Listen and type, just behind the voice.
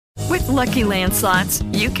Lucky Land Slots,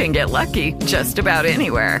 you can get lucky just about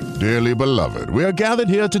anywhere. Dearly beloved, we are gathered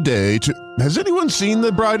here today to... Has anyone seen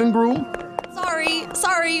the bride and groom?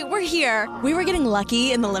 Sorry, we're here. We were getting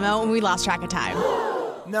lucky in the limo and we lost track of time.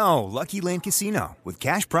 No, Lucky Land Casino, with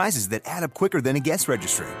cash prizes that add up quicker than a guest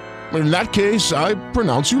registry. In that case, I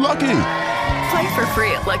pronounce you lucky. Play for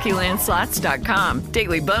free at LuckyLandSlots.com.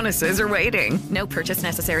 Daily bonuses are waiting. No purchase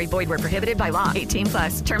necessary. Void where prohibited by law.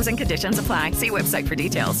 18+. Terms and conditions apply. See website for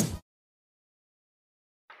details.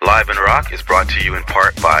 Live and Rock is brought to you in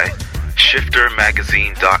part by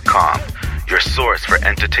ShifterMagazine.com, your source for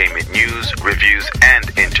entertainment news, reviews, and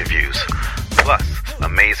interviews. Plus,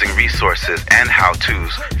 amazing resources and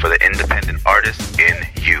how-tos for the independent artist in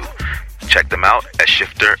you. Check them out at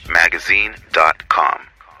ShifterMagazine.com.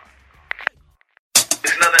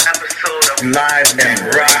 It's another episode of Live and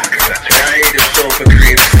Rock. Creative show for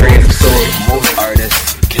creative soul. Most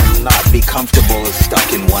artists cannot be comfortable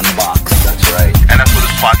stuck in one box. That's right. And that's what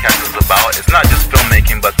this podcast is about. It's not just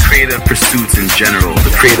filmmaking, but creative pursuits in general. The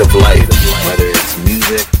creative life. Whether it's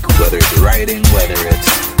music, whether it's writing, whether it's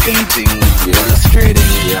painting, illustrating,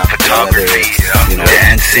 photography,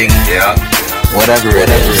 dancing, whatever it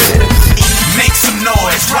is. Make some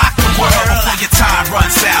noise, rock the world before your time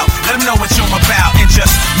runs out. Let them know what you're about and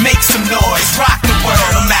just make some noise, rock the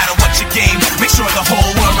world. No matter what your game, make sure the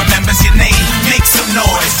whole world remembers your name. Make some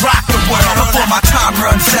noise, rock the world before my time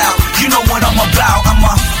runs out. You know what I'm about,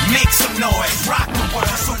 I'ma make some noise, rock the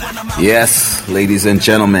world. So when I'm out. Yes, ladies and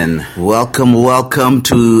gentlemen, welcome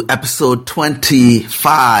to episode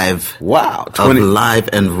 25. Wow, of Live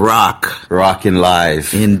and Rock. Rockin'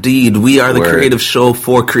 Live. Indeed, we are the creative show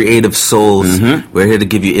for creative souls. Mm-hmm. We're here to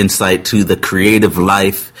give you insight to the creative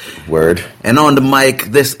life. Word. And on the mic,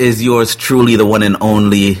 this is yours truly, the one and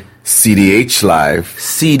only CDH Live.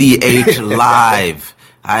 CDH Live.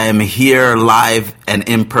 I am here live and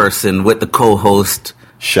in person with the co-host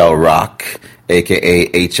Shell Rock,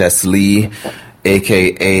 a.k.a. HS Lee,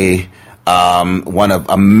 a.k.a. one of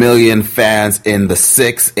a million fans in the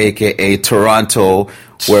 6, a.k.a. Toronto,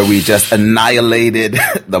 where we just annihilated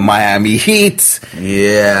the Miami Heat.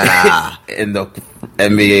 Yeah. In the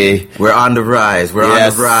NBA. We're on the rise. On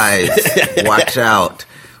the rise. Watch out.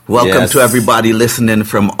 Welcome to everybody listening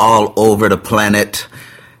from all over the planet,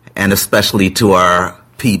 and especially to our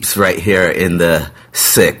peeps right here in the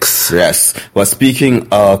 6. Yes. Well, speaking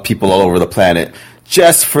of people all over the planet,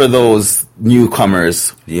 just for those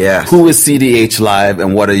newcomers, who is CDH Live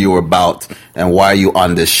and what are you about and why are you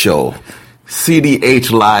on this show?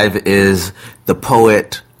 CDH Live is the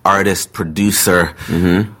poet, artist, producer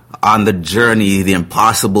on the journey, the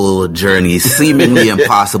impossible journey, seemingly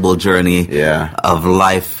impossible journey of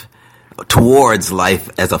life, towards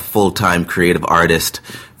life as a full-time creative artist.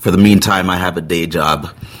 For the meantime, I have a day job.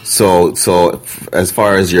 So as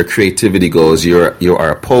far as your creativity goes, you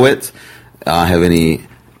are a poet. Have any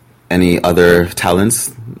other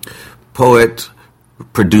talents? Poet,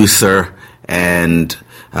 producer, and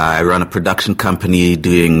I run a production company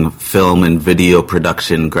doing film and video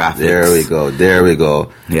production, graphics. There we go.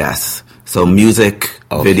 Yes. So music,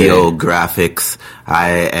 video, graphics.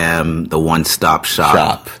 I am the one-stop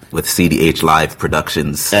shop with CDH Live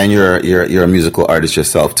Productions. And you're a musical artist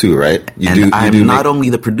yourself too, right? I'm not only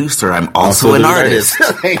the producer, I'm also an artist.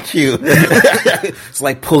 Thank you. It's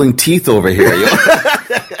like pulling teeth over here, yo.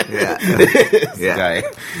 Guy.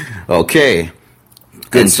 Okay.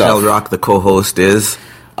 Good and stuff. Shell Rock, the co-host, is...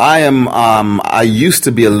 I used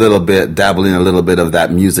to be dabbling a little bit of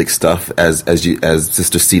that music stuff as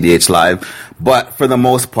Sister CDH Live, but for the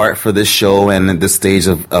most part for this show and at this stage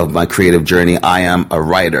of my creative journey, I am a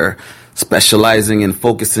writer, specializing and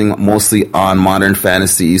focusing mostly on modern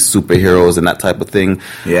fantasy, superheroes, and that type of thing.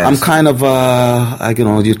 Yes. I'm kind of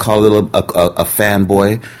you'd call it a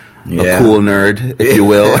fanboy, a cool nerd, if you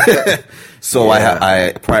will. So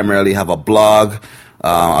I primarily have a blog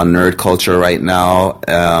on nerd culture right now.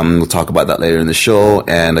 We'll talk about that later in the show.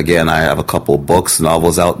 And again, I have a couple books,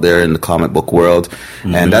 novels out there in the comic book world.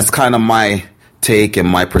 Mm-hmm. And that's kind of my take and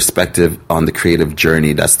my perspective on the creative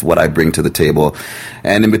journey. That's what I bring to the table.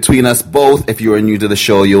 And in between us both, if you are new to the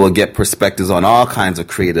show, you will get perspectives on all kinds of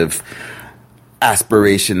creative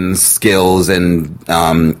aspirations, skills, and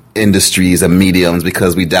industries and mediums,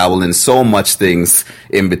 because we dabble in so much things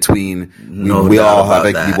in between. We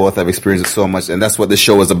both have experience with so much, and that's what this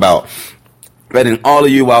show is about. letting all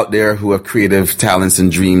of you out there who have creative talents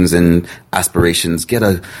and dreams and aspirations get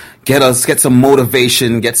some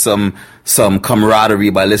motivation, get some camaraderie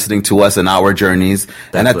by listening to us and our journeys.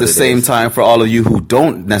 And at the same time, for all of you who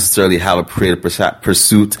don't necessarily have a creative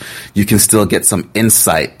pursuit, you can still get some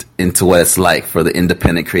insight into what it's like for the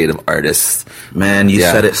independent creative artists. Man, you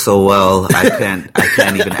said it so well. I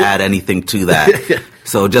can't even add anything to that.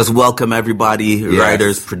 So just welcome everybody,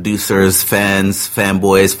 writers, producers, fans,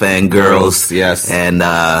 fanboys, fangirls. Yes. And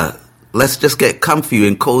let's just get comfy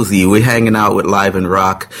and cozy. We're hanging out with Live and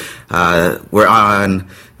Rock. We're on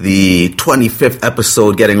the 25th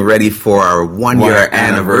episode, getting ready for our one-year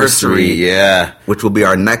anniversary. Yeah. Which will be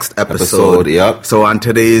our next episode. Yep. So on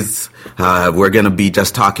today's, we're going to be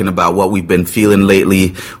just talking about what we've been feeling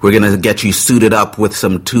lately. We're going to get you suited up with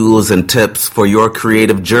some tools and tips for your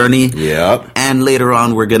creative journey. Yep. And later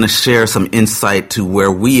on, we're going to share some insight to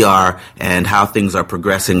where we are and how things are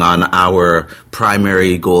progressing on our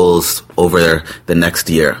primary goals over the next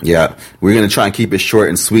year. Yeah. We're going to try and keep it short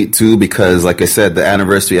and sweet too, because like I said, the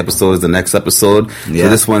anniversary episode is the next episode. Yeah. So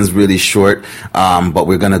this one's really short. But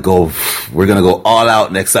we're going to go all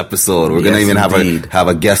out next episode. We're going to even have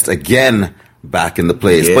a guest again back in the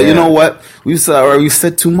place. Yeah. But you know what? We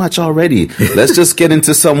said too much already. Let's just get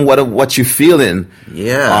into some what you feeling.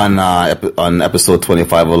 Yeah. On episode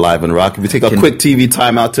 25 of Live and Rock. We take a quick TV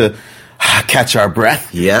timeout to catch our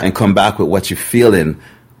breath. Yeah. And come back with what you feeling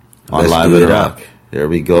on Live and Rock. There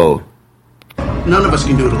we go. None of us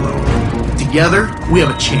can do it alone. Together, we have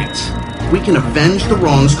a chance. We can avenge the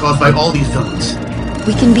wrongs caused by all these villains.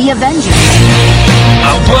 We can be Avengers.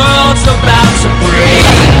 Our world's about to break.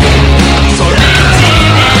 So lifted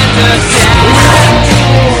in the sky.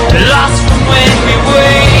 Lost from when we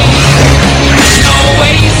wake. There's no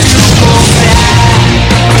way to go back.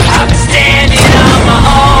 I've been standing on my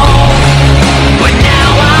own, but now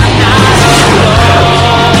I'm not alone.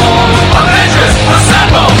 Avengers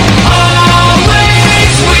assemble.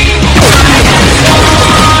 Always we fight as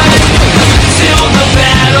one till the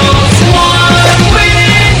battle's won.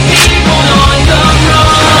 With evil on the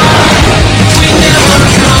run, we never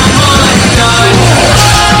come undone.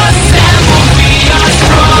 Assemble, we are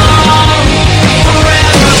strong.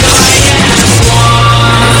 Forever as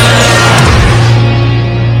one.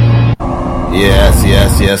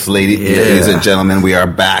 Yes, ladies and gentlemen, we are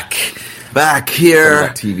back here.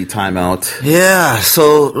 TV timeout. Yeah,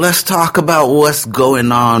 so let's talk about what's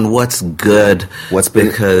going on, what's good,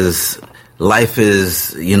 because life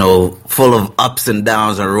is, full of ups and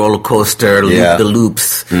downs, a roller coaster, loop the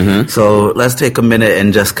loops. Mm-hmm. So let's take a minute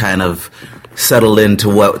and just kind of settle into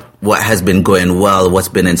what has been going well, what's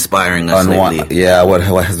been inspiring us lately. Yeah, what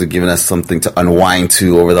has been giving us something to unwind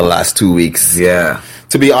to over the last 2 weeks. Yeah.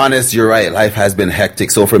 To be honest, you're right. Life has been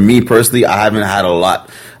hectic. So for me personally, I haven't had a lot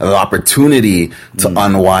of opportunity to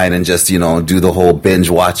unwind and just, do the whole binge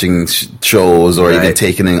watching shows or even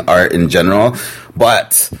taking in art in general.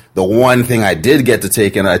 But the one thing I did get to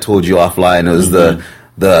take in, I told you offline, was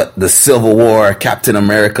the Civil War Captain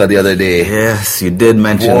America the other day. Yes, you did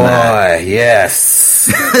mention that.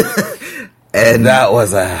 Yes. And that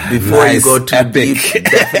was before nice, you go too epic. deep,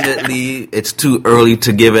 definitely it's too early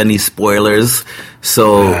to give any spoilers.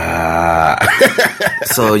 So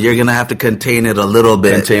so you're gonna have to contain it a little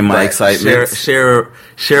bit. Contain my excitement.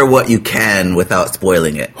 Share what you can without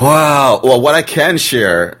spoiling it. Wow. Well, what I can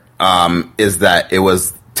share is that it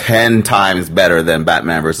was 10 times better than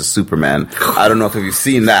Batman versus Superman. I don't know if you've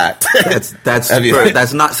seen that.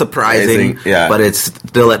 That's not surprising, but it's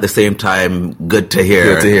still at the same time good to hear.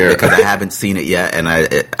 Good to hear. Because I haven't seen it yet, and I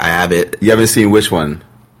have it. You haven't seen which one?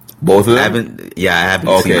 Both of them? I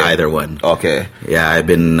haven't seen either one. Okay. Yeah, I've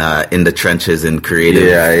been in the trenches in creative.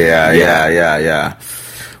 Yeah.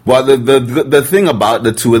 Well, the thing about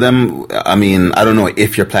the two of them, I mean, I don't know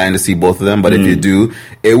if you're planning to see both of them, but if you do,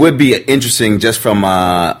 it would be interesting just from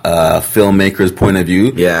a filmmaker's point of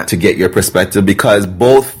view to get your perspective, because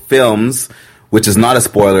both films, which is not a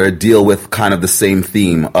spoiler, deal with kind of the same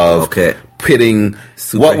theme of pitting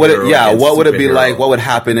what would it be like, what would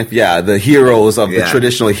happen if the heroes of the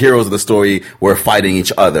traditional heroes of the story were fighting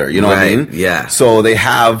each other, you know what I mean? Yeah. So they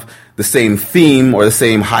have the same theme or the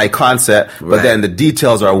same high concept, but then the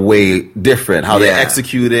details are way different. How they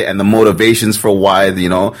execute it and the motivations for why,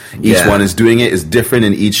 each one is doing it is different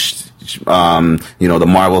in each, the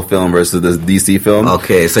Marvel film versus the DC film.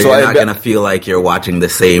 Okay, so you're not going to feel like you're watching the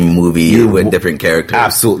same movie with different characters.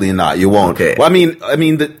 Absolutely not. You won't. Okay. Well, I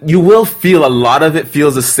mean, you will feel a lot of it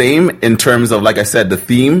feels the same in terms of, like I said, the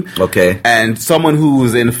theme. Okay. And someone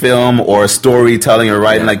who's in film or storytelling or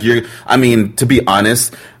writing, to be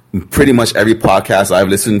honest, pretty much every podcast I've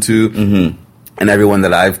listened to, and everyone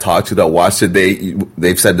that I've talked to that watched it,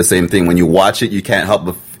 they've said the same thing. When you watch it, you can't help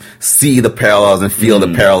but see the parallels and feel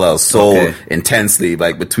the parallels so intensely,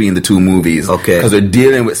 like between the two movies. Okay, because they're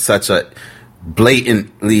dealing with such a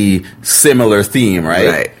blatantly similar theme,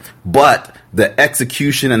 right? But the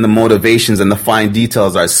execution and the motivations and the fine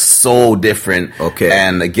details are so different. Okay,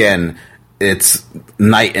 and again, it's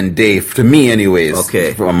night and day to me, anyways.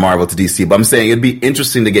 Okay, from Marvel to DC. But I'm saying it'd be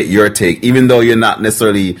interesting to get your take, even though you're not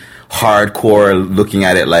necessarily hardcore looking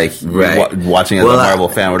at it like watching as a Marvel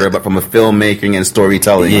fan or whatever, but from a filmmaking and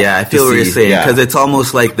storytelling. Yeah, I feel what you're saying, because it's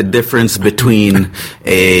almost like the difference between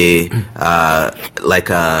a like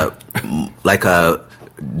a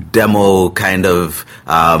demo kind of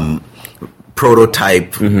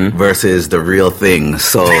prototype versus the real thing.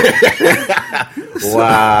 So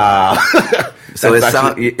wow. So it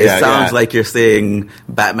sounds like you're saying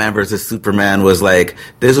Batman versus Superman was like,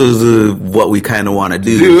 this was what we kind of want to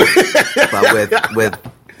do. But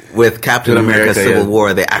with Captain America Civil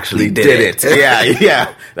War, they actually did it.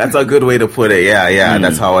 Yeah. That's a good way to put it. Yeah.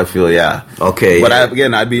 That's how I feel, yeah. Okay. But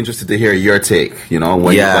I'd be interested to hear your take, when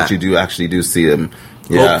what you do see them.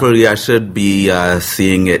 Yeah. Hopefully I should be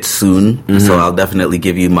seeing it soon, so I'll definitely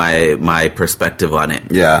give you my perspective on it.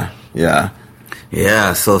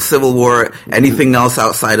 Yeah, so Civil War, anything else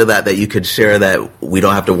outside of that you could share that we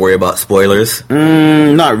don't have to worry about spoilers?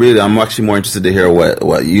 Not really. I'm actually more interested to hear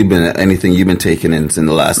what anything you've been taking in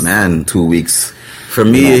the last 2 weeks. For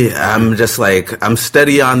me, I'm just I'm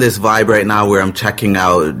steady on this vibe right now where I'm checking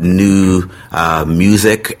out new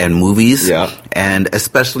music and movies. Yeah. And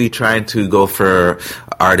especially trying to go for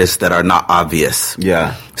artists that are not obvious.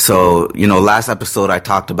 Yeah. So, last episode I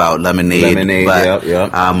talked about Lemonade.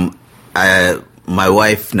 But, my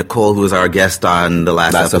wife, Nicole, who was our guest on the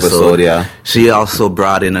last episode, she also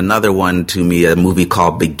brought in another one to me, a movie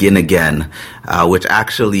called Begin Again, which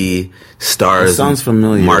actually stars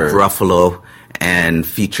Mark Ruffalo and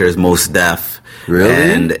features Mos Def. Really?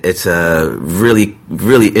 And it's a really,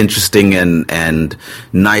 really interesting and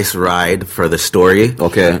nice ride for the story.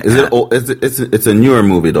 Okay. It's a newer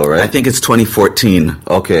movie though, right? I think it's 2014.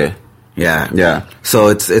 Okay. Yeah. So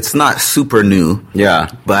it's not super new. Yeah.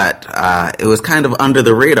 But it was kind of under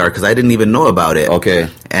the radar because I didn't even know about it. Okay.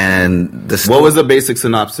 And what was the basic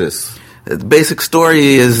synopsis? The basic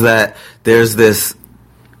story is that there's this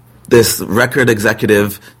record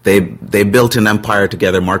executive. They built an empire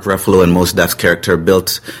together. Mark Ruffalo and Mos Def's character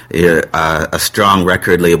built a strong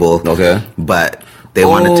record label. Okay. But they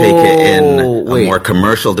want to take it in a more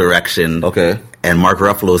commercial direction. Okay. And Mark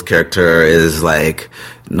Ruffalo's character is like,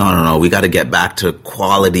 no, we got to get back to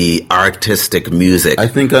quality artistic music. I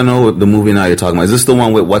think I know the movie now you're talking about. Is this the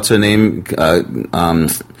one with what's her name,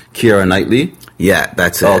 Keira Knightley? Yeah,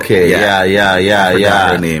 that's it. Okay, yeah. I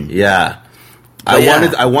forgot her name. Yeah.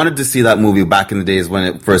 I wanted to see that movie back in the days when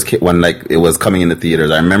it first when it was coming into theaters.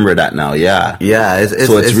 I remember that now. Yeah.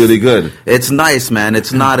 It's really good. It's nice, man.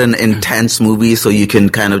 It's not an intense movie, so you can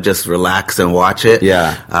kind of just relax and watch it.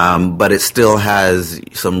 Yeah. But it still has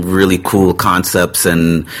some really cool concepts,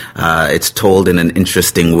 and it's told in an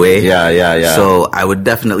interesting way. Yeah. So I would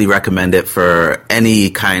definitely recommend it for any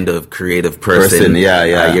kind of creative person.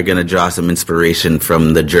 Yeah. You're gonna draw some inspiration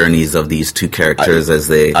from the journeys of these two characters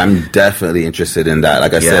I'm definitely interested in that.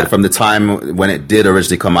 Like I said, from the time when it did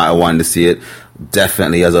originally come out, I wanted to see it.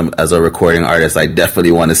 Definitely as a recording artist, I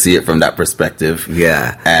definitely want to see it from that perspective.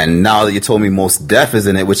 Yeah. And now that you told me Mos Def is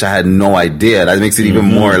in it, which I had no idea, that makes it even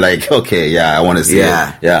more like, okay, yeah, I want to see it.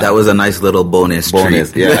 Yeah. That was a nice little bonus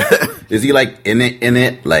treat. Yeah. Is he like in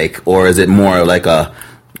it, like, or is it more like a...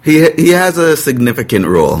 He has a significant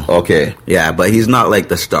role. Okay. Yeah, but he's not like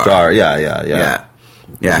the star. Yeah,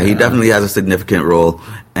 he definitely has a significant role.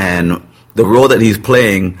 And the role that he's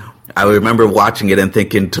playing, I remember watching it and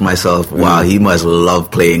thinking to myself, wow, he must love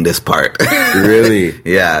playing this part. Really?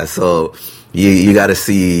 Yeah, so you got to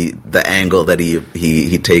see the angle that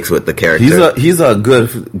he takes with the character. He's a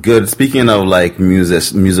good speaking of like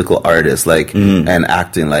musical artists, like and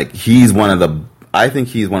acting, like I think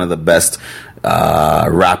he's one of the best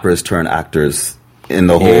rappers turned actors in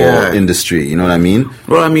the whole industry. You know what I mean?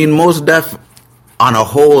 Well, I mean, Mos Def on a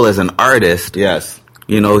whole as an artist, yes.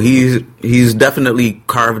 He's definitely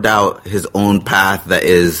carved out his own path that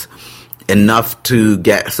is enough to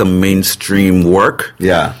get some mainstream work.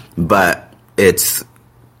 Yeah. But it's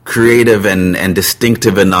creative and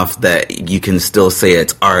distinctive enough that you can still say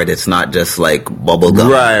it's art. It's not just like bubblegum.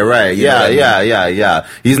 Right. Yeah.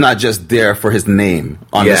 He's not just there for his name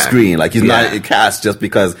on the screen. Like he's not cast just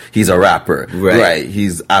because he's a rapper. Right.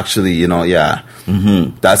 He's actually,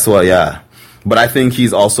 That's what, But I think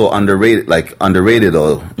he's also underrated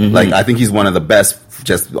though. Mm-hmm. Like, I think he's one of the best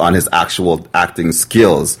just on his actual acting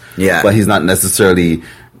skills. Yeah. But he's not necessarily,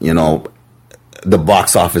 you know, the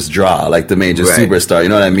box office draw, like the major Right. superstar. You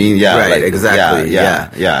know what I mean? Yeah. Right, like, exactly.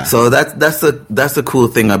 Yeah. So that's the cool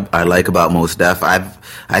thing I like about Mos Def.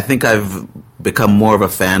 I think I've become more of a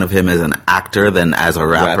fan of him as an actor than as a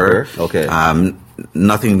rapper. Okay.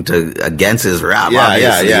 Nothing against his rap, Yeah,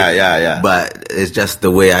 obviously. yeah. But it's just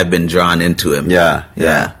the way I've been drawn into him.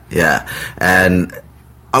 Yeah. And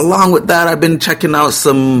along with that, I've been checking out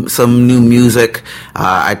some new music.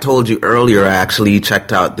 I told you earlier, I actually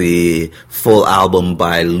checked out the full album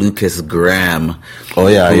by Lucas Graham. Oh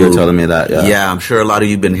yeah, you were telling me that. Yeah, I'm sure a lot of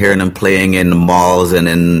you've been hearing him playing in the malls and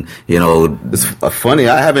in, you know. It's funny,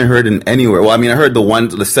 I haven't heard it anywhere. Well, I mean, I heard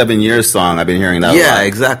the 7 Years song. I've been hearing that. Yeah, a lot.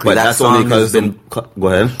 exactly. But That that's only song has because. Go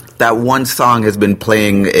ahead. That one song has been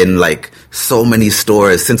playing in like so many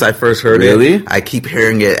stores since I first heard it. Really? I keep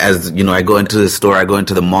hearing it as, you know, I go into the store, I go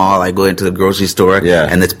into the mall, I go into the grocery store,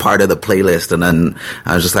 and it's part of the playlist. And then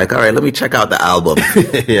I was just like, all right, let me check out the album.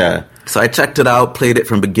 Yeah. So I checked it out, played it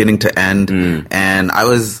from beginning to end, and I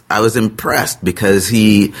was impressed because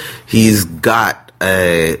he's got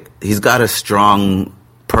a strong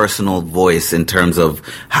personal voice in terms of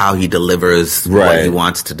how he delivers what he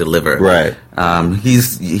wants to deliver. Right.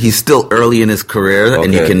 He's still early in his career,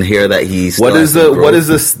 and you can hear that he's. What is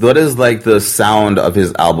like the sound of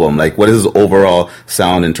his album? Like, what is his overall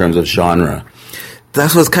sound in terms of genre?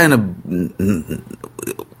 That's what's kind of.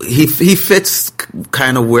 He fits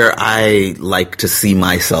kind of where I like to see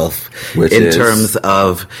myself, Which in is? terms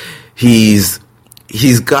of he's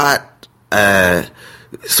got a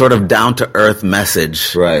sort of down to earth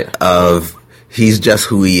message, right? Of he's just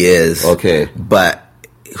who he is, okay, but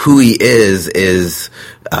who he is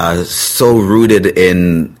so rooted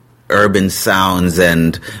in urban sounds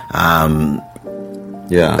and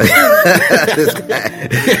this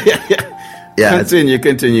guy. Yeah,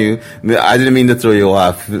 Continue. I didn't mean to throw you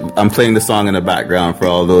off. I'm playing the song in the background for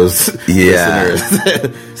all those listeners.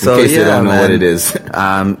 So in case you don't know what it is.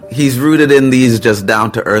 He's rooted in these just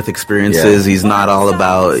down to earth experiences. He's not all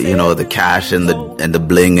about, you know, the cash and the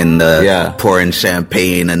bling and the pouring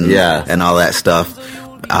champagne and all that stuff.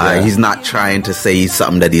 He's not trying to say he's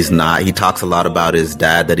something that he's not. He talks a lot about his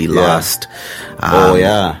dad that he lost.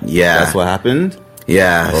 Yeah. That's what happened.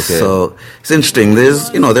 Yeah, okay. So it's interesting.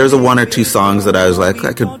 There's a one or two songs that I was like,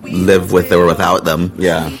 I could live with or without them.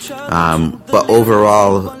 Yeah. But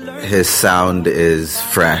overall, his sound is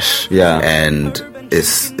fresh. Yeah. And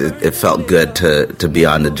it felt good to be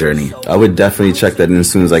on the journey. I would definitely check that in as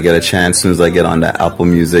soon as I get a chance, as soon as I get on that Apple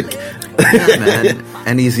Music. Yeah, man.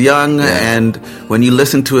 And he's young, and when you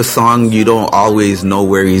listen to a song, you don't always know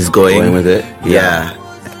where he's going with it. Yeah.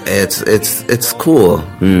 It's cool.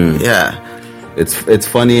 Yeah. It's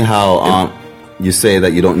funny how you say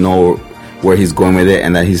that you don't know where he's going with it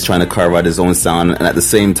and that he's trying to carve out his own sound, and at the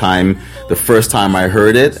same time, the first time I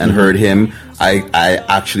heard it and heard him, I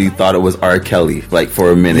actually thought it was R. Kelly, like,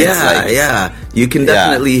 for a minute. Yeah. You can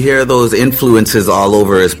definitely hear those influences all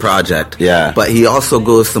over his project. Yeah. But he also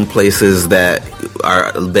goes some places that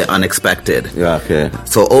are a bit unexpected. Yeah, okay.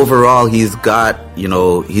 So overall, he's got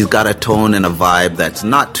a tone and a vibe that's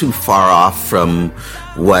not too far off from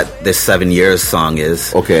what this 7 Years song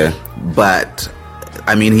is. Okay. But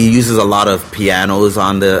I mean, he uses a lot of pianos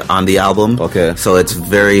on the album. Okay. So it's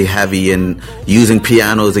very heavy in using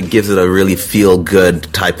pianos. It gives it a really feel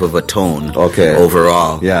good type of a tone. Okay.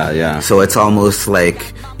 Overall. Yeah. So it's almost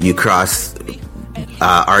like you cross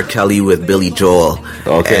R. Kelly with Billy Joel.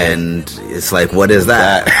 Okay. And it's like, what is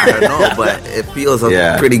that? I don't know, but it feels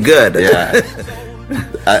pretty good. Yeah.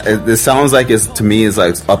 It sounds like it's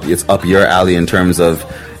up your alley in terms of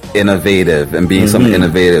innovative and being something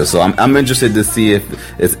innovative. So I'm interested to see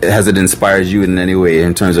if it has inspired you in any way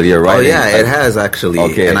in terms of your writing. Oh yeah, it has actually.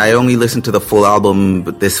 Okay. And I only listened to the full album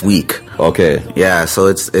this week. Okay. Yeah, so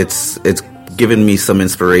it's given me some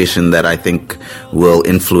inspiration that I think will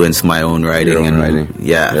influence my own writing. Your own writing.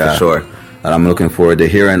 Yeah, for sure. And I'm looking forward to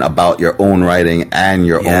hearing about your own writing and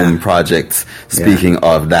your own projects. Speaking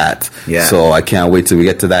of that. Yeah. So I can't wait till we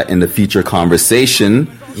get to that in the feature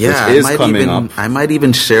conversation. Yeah, which is coming up. I might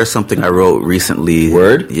even share something I wrote recently.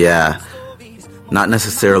 Word? Yeah. Not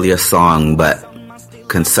necessarily a song, but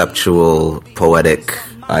conceptual, poetic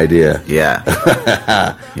idea. Yeah.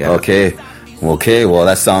 Okay, well,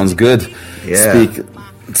 that sounds good. Yeah.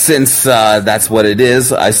 Since that's what it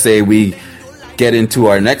is, I say we get into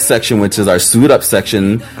our next section, which is our suit up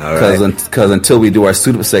section, because until we do our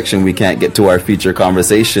suit up section, we can't get to our feature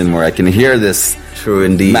conversation where I can hear this true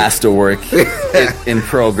indeed masterwork in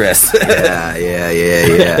progress.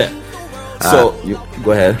 Yeah. So,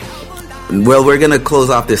 go ahead. Well, we're going to close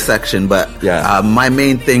off this section, but my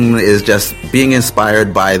main thing is just being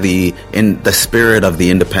inspired by the spirit of the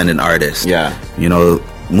independent artist. Yeah. You know,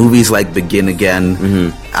 movies like Begin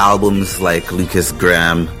Again, albums like Lucas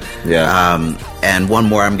Graham. Yeah. And one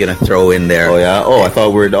more I'm going to throw in there. Oh, yeah? Oh, I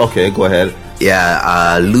thought okay, go ahead.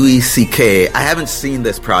 Yeah, Louis C.K. I haven't seen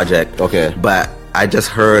this project. Okay. But I just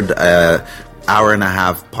heard hour and a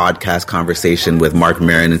half podcast conversation with Mark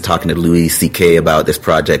Maron and talking to Louis C.K. about this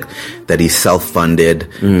project that he's self-funded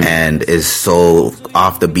and is so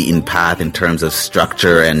off the beaten path in terms of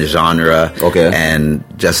structure and genre. Okay. And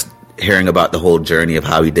just hearing about the whole journey of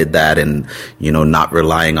how he did that and, you know, not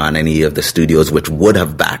relying on any of the studios which would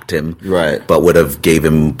have backed him. Right. But would have gave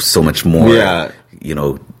him so much more, you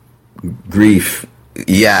know, grief.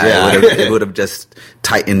 Yeah. It would have just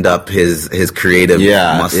tightened up his creative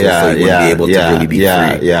muscles so he wouldn't be able to really be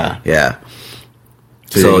free. Yeah.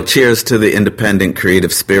 So cheers to the independent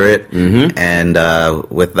creative spirit. And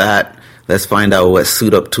with that, let's find out what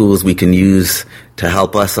Suit Up tools we can use to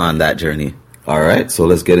help us on that journey. All right, so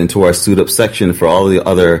let's get into our Suit Up section for all the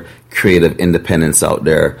other creative independents out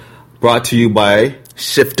there. Brought to you by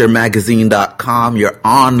ShifterMagazine.com, your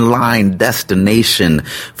online destination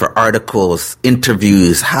for articles,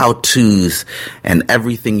 interviews, how-tos, and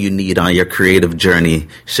everything you need on your creative journey.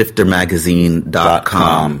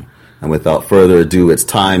 ShifterMagazine.com. And without further ado, it's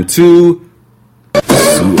time to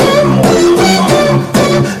Suit Up.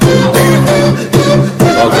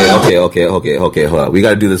 Okay, hold on. We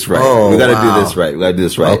gotta do this right. We gotta do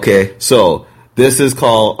this right. Okay. So, this is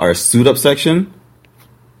called our Suit Up section.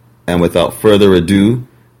 And without further ado,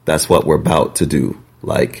 that's what we're about to do.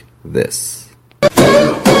 Like this.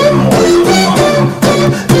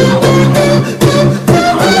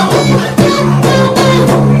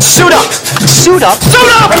 Suit up! Suit up! Suit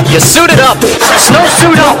up! You suited up! Snow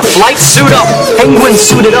suit up! Light suit up! Penguin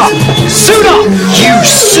suited up! Suit up! You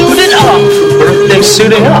suited up! Birthday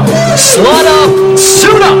suiting up! Slut up!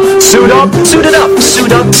 Suit up! Suit up! Suited up!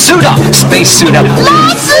 Suit up! Suit up! Space suit up!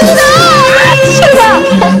 Let's suit up! Suit up!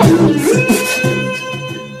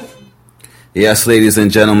 Yes, ladies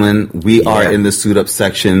and gentlemen, we are in the Suit Up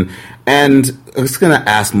section. And I was going to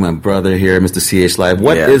ask my brother here, Mr. CH Live,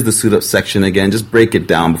 what is the Suit Up section again? Just break it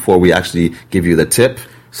down before we actually give you the tip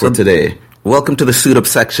for today. Welcome to the Suit Up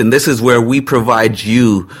section. This is where we provide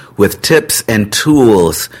you with tips and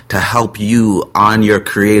tools to help you on your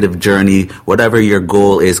creative journey. Whatever your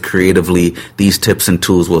goal is creatively, these tips and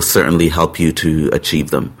tools will certainly help you to achieve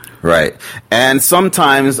them. Right. And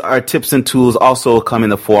sometimes our tips and tools also come in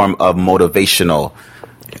the form of motivational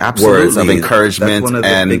words of encouragement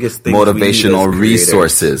and motivational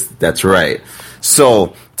resources. That's right.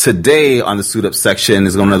 So today on the Suit Up section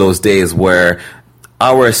is one of those days where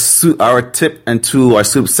our tip and tool, our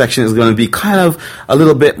Suit Up section is going to be kind of a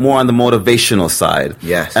little bit more on the motivational side.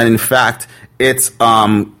 Yes. And in fact, it's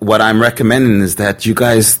what I'm recommending is that you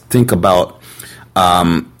guys think about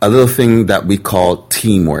a little thing that we call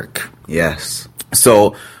teamwork. Yes.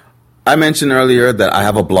 So I mentioned earlier that I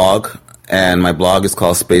have a blog, and my blog is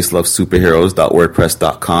called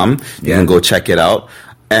spacelovesuperheroes.wordpress.com. You can go check it out.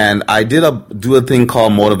 And I do a thing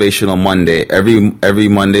called Motivational Monday. Every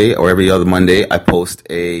Monday or every other Monday, I post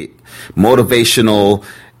a motivational,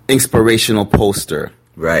 inspirational poster.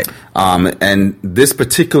 Right. And this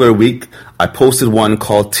particular week, I posted one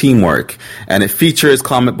called Teamwork, and it features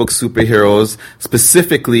comic book superheroes,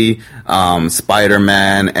 specifically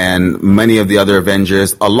Spider-Man and many of the other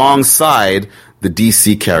Avengers, alongside the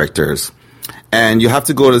DC characters. And you have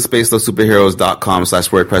to go to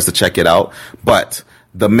spacelovesuperheroes.com/WordPress to check it out. But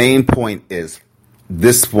the main point is,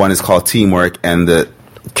 this one is called Teamwork, and the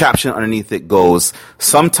caption underneath it goes,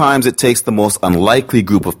 sometimes it takes the most unlikely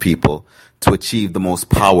group of people to achieve the most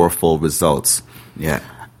powerful results. Yeah.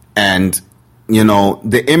 And, you know,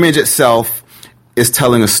 the image itself is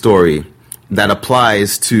telling a story that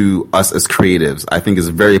applies to us as creatives. I think is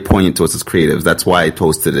very poignant to us as creatives. That's why I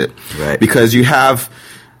posted it. Right. Because you have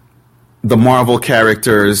the Marvel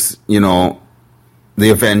characters, you know, the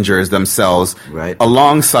Avengers themselves, right,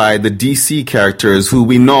 alongside the DC characters who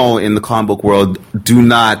we know in the comic book world do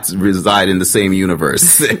not reside in the same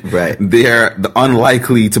universe. Right. They're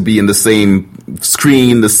unlikely to be in the same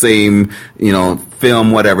screen, the same, you know,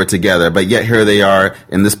 film, whatever, together. But yet here they are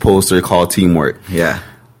in this poster called Teamwork. Yeah.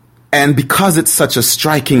 And because it's such a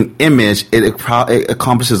striking image, it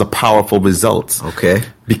accomplishes a powerful result. Okay.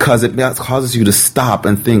 Because it causes you to stop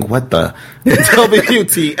and think, what the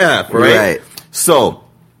WTF, right? So,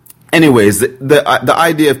 anyways, the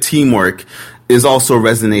idea of teamwork is also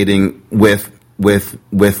resonating with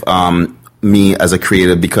me as a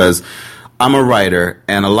creative, because I'm a writer,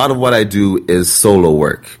 and a lot of what I do is solo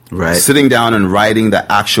work. Right. Sitting down and writing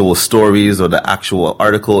the actual stories or the actual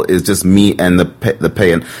article is just me and the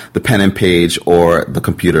pen and page or the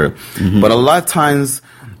computer. Mm-hmm. But a lot of times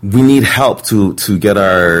we need help to get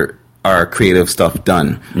our creative stuff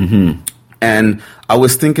done. Mm-hmm. And I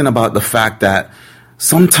was thinking about the fact that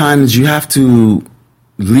sometimes you have to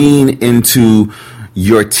lean into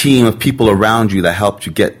your team of people around you that help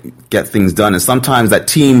you get things done. And sometimes that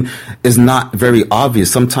team is not very obvious.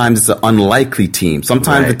 Sometimes it's an unlikely team.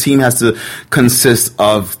 Sometimes the team has to consist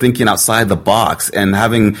of thinking outside the box and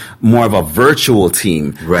having more of a virtual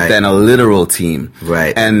team than a literal team.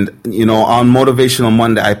 Right. And, on Motivational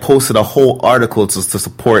Monday, I posted a whole article to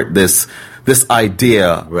support this idea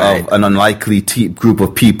of an unlikely group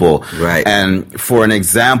of people. Right. And for an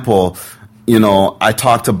example, I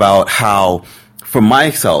talked about how, for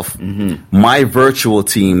myself, my virtual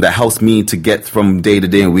team that helps me to get from day to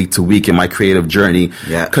day and week to week in my creative journey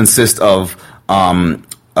consists of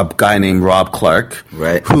a guy named Rob Clark,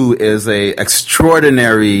 who is a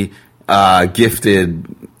extraordinary, gifted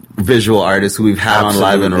visual artist who we've had on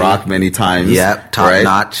Live and Rock many times. Yeah, top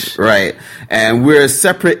notch. Right. And we're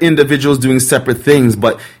separate individuals doing separate things,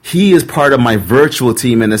 but he is part of my virtual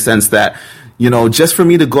team in the sense that, just for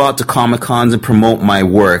me to go out to Comic-Cons and promote my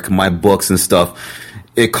work, my books and stuff,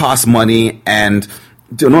 it costs money. And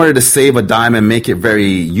in order to save a dime and make it very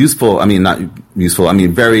useful,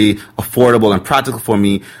 very affordable and practical for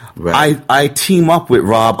me, I team up with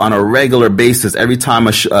Rob on a regular basis. Every time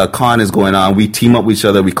a con is going on, we team up with each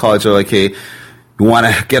other. We call each other, okay, we want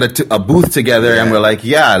to get a booth together, and we're like,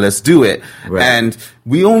 yeah, let's do it. Right. And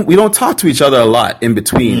we don't talk to each other a lot in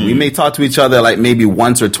between. We may talk to each other like maybe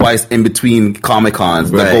once or twice in between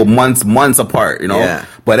Comic-Cons that go months apart, Yeah.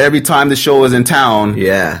 But every time the show is in town,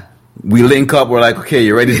 we link up. We're like, okay,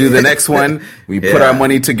 you ready to do the next one? We put our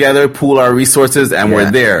money together, pool our resources, and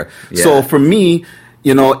we're there. Yeah. So for me,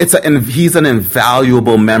 he's an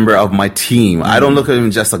invaluable member of my team. I don't look at him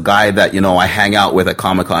just a guy that, I hang out with at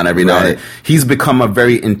Comic-Con every now and then. He's become a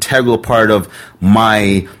very integral part of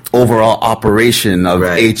my overall operation of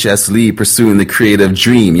HS Lee pursuing the creative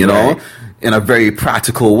dream, in a very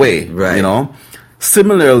practical way,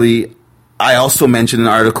 Similarly, I also mentioned in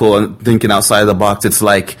an article, Thinking Outside the Box, it's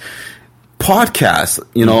like podcasts,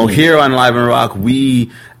 here on Live and Rock,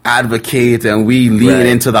 we advocate and we lean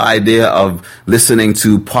into the idea of listening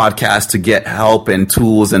to podcasts to get help and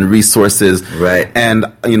tools and resources. Right. And,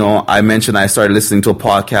 I mentioned I started listening to a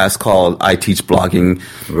podcast called I Teach Blogging.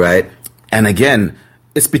 Right. And again,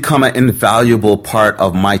 it's become an invaluable part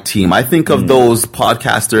of my team. I think of those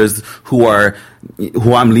podcasters who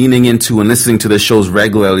I'm leaning into and listening to the shows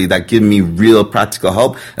regularly that give me real practical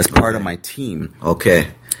help as part of my team. Okay.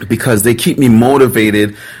 Because they keep me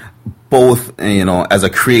motivated both, as a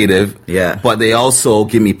creative, but they also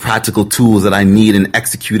give me practical tools that I need in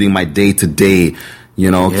executing my day-to-day,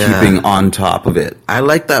 keeping on top of it. I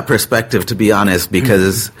like that perspective, to be honest,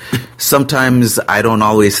 because sometimes I don't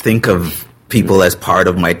always think of people as part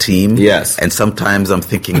of my team. Yes. And sometimes I'm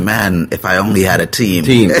thinking, man, if I only had a team.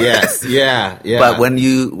 Yes. Yeah. But when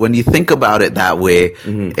you think about it that way,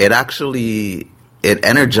 it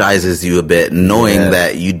energizes you a bit, knowing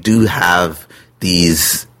that you do have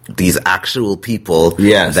these actual people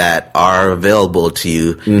that are available to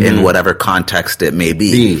you in whatever context it may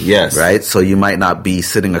be. Yes. Right? So you might not be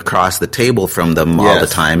sitting across the table from them all the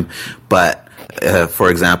time, but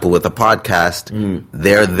for example, with a podcast,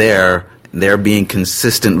 they're there. They're being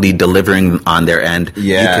consistently delivering on their end.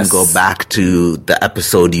 Yes. You can go back to the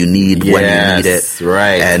episode you need when you need it.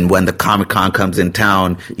 Right. And when the Comic-Con comes in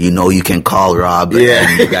town, you can call Rob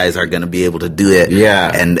and you guys are going to be able to do it. Yeah.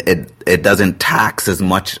 And it doesn't tax as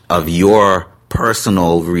much of your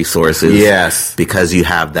personal resources. Yes. Because you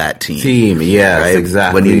have that team. Yes, right?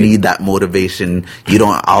 exactly. When you need that motivation, you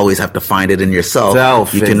don't always have to find it in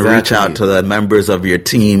yourself. You can reach out to the members of your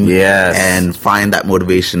team and find that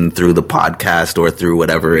motivation through the podcast or through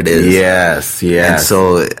whatever it is. Yes. And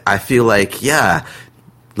so I feel like,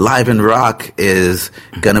 Live and Rock is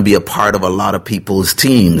going to be a part of a lot of people's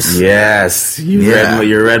teams. Yes. You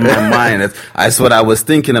read my mind. That's what I was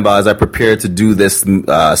thinking about as I prepared to do this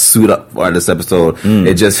Suit Up for this episode.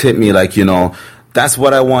 It just hit me like, that's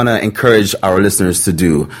what I want to encourage our listeners to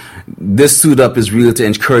do. This Suit Up is really to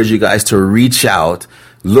encourage you guys to reach out,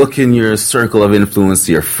 look in your circle of influence,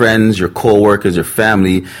 your friends, your co-workers, your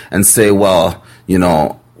family, and say, well,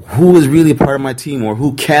 who is really part of my team, or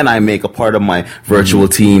who can I make a part of my virtual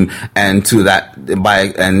team, and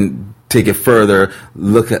and take it further,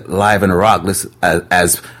 look at Live and Rock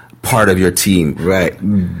as part of your team. Right.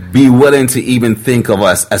 Be willing to even think of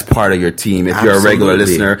us as part of your team. If you're a regular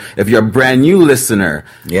listener, if you're a brand new listener,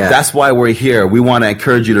 that's why we're here. We want to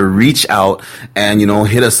encourage you to reach out and,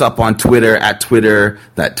 hit us up on Twitter at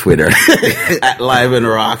Live and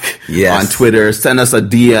Rock on Twitter. Send us a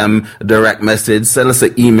DM, a direct message, send us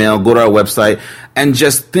an email, go to our website, and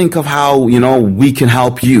just think of how, we can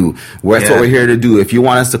help you. That's what we're here to do. If you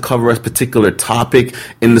want us to cover a particular topic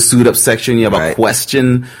in the Suit Up section, you have a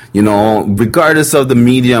question, regardless of the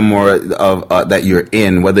medium or that you're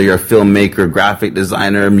in, whether you're a filmmaker, graphic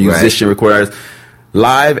designer, musician, recorder artist,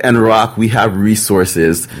 Live and Rock, we have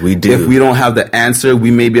resources. We do. If we don't have the answer, we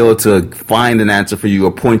may be able to find an answer for you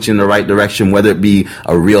or point you in the right direction, whether it be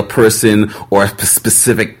a real person or a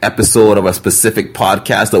specific episode of a specific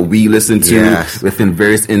podcast that we listen to within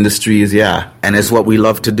various industries. Yeah. And it's what we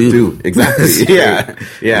love to do. Exactly. Yeah.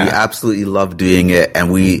 We absolutely love doing it. And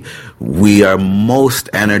we are most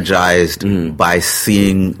energized by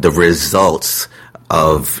seeing the results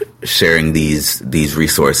of sharing these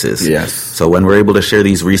resources. Yes. So when we're able to share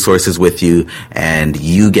these resources with you and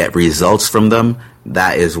you get results from them,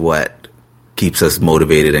 that is what keeps us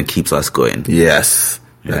motivated and keeps us going. Yes.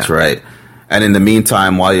 That's right. And in the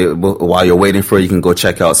meantime, while you're waiting for it, you can go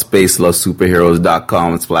check out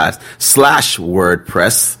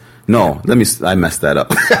spacelovesuperheroes.com/WordPress. No, I messed that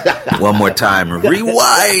up. One more time.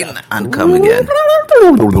 Rewind and come again.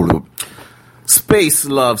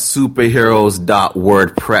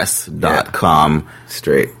 spacelovesuperheroes.wordpress.com.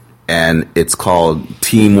 Straight. And it's called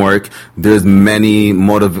Teamwork. There's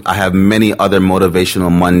I have many other Motivational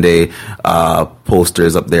Monday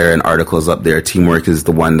posters up there and articles up there. Teamwork is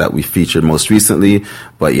the one that we featured most recently.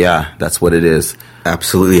 But yeah, that's what it is.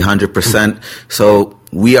 Absolutely, 100%. So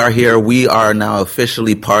we are here. We are now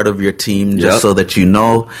officially part of your team, just so that you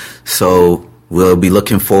know. So we'll be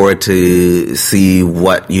looking forward to see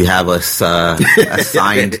what you have us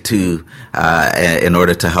assigned to in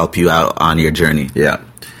order to help you out on your journey. Yeah.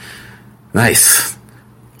 Nice.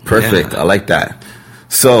 Perfect. I like that.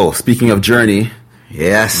 So, speaking of journey,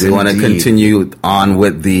 yes, we want to continue on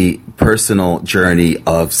with the personal journey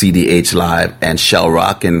of CDH Live and Shell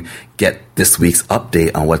Rock and get this week's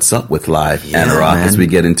update on what's up with Live and Rock as we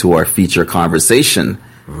get into our feature conversation.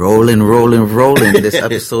 Rolling. This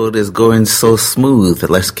episode is going so smooth.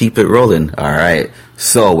 Let's keep it rolling. All right.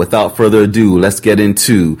 So, without further ado, let's get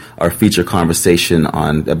into our feature conversation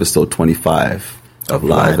on episode 25 of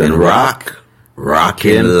Live and Rock.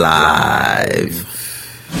 Rockin' Live.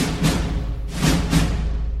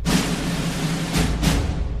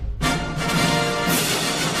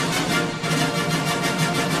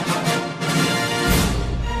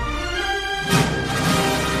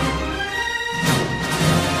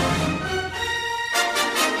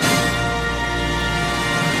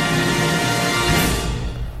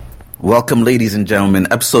 Welcome, ladies and gentlemen,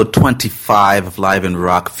 episode 25 of Live and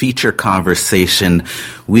Rock feature conversation.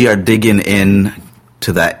 We are digging in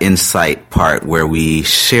to that insight part where we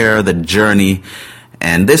share the journey.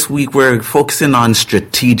 And this week we're focusing on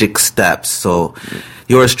strategic steps. So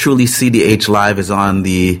yours truly, CDH Live, is on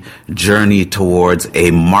the journey towards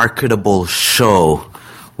a marketable show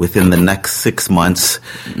within the next 6 months.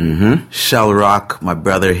 Shell Rock, my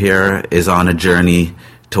brother here, is on a journey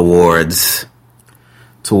towards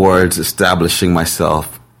establishing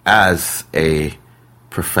myself as a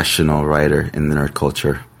professional writer in the nerd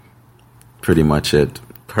culture. Pretty much it.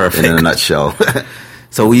 Perfect. In a nutshell.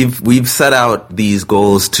 So we've set out these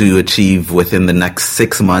goals to achieve within the next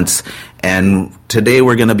 6 months, and today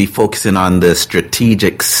we're going to be focusing on the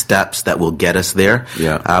strategic steps that will get us there.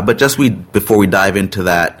 Yeah. But before we dive into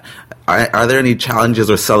that, are there any challenges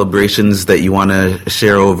or celebrations that you want to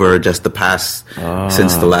share over just the past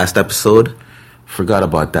since the last episode? Forgot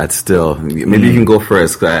about that still. Maybe you can go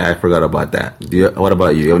first, because I forgot about that. What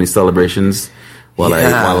about you? You have any celebrations while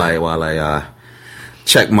I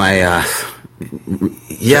check my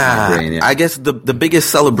brain, I guess the biggest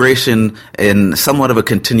celebration, and somewhat of a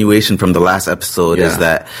continuation from the last episode, is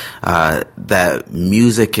that that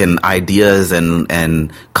music and ideas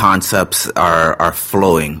and concepts are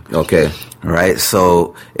flowing. Okay. Right?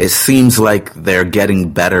 So it seems like they're getting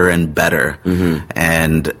better and better.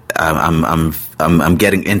 And I'm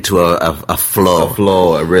getting into a flow. A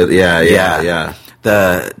flow, yeah.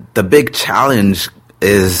 The big challenge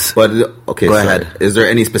is... But, okay, go ahead. Is there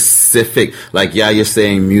any specific, you're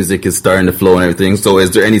saying music is starting to flow and everything, so is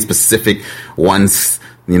there any specific ones,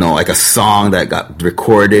 like a song that got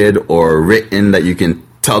recorded or written that you can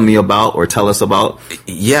tell me about or tell us about?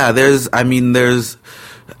 Yeah,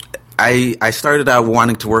 I started out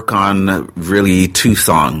wanting to work on really 2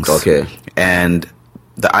 songs. Okay. And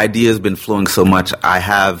the idea has been flowing so much. I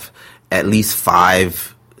have at least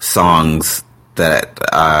 5 songs that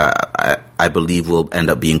I believe will end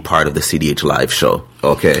up being part of the CDH Live show.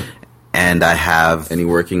 Okay. And I have... Any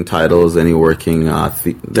working titles? Any working...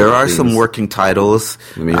 there are some working titles.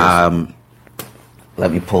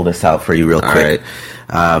 Let me pull this out for you real quick.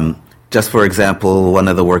 Right. Just for example, one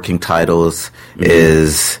of the working titles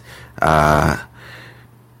is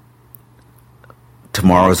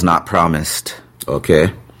Tomorrow's Not Promised.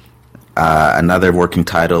 Okay. Another working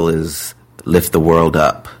title is Lift the World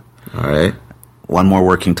Up. All right. One more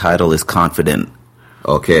working title is Confident.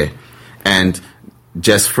 Okay. And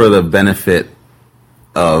just for the benefit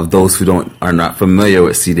of those who are not familiar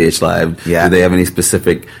with CDH Live, do they have any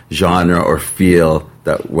specific genre or feel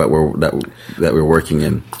that we're working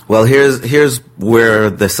in? Well, here's where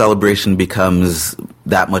the celebration becomes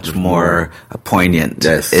that much more poignant.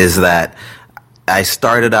 Yes. Is that I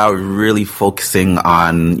started out really focusing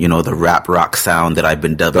on, the rap rock sound that I've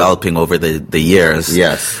been developing over the years.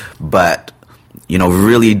 Yes. But,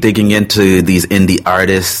 really digging into these indie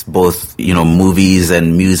artists, both, movies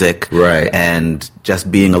and music. Right. And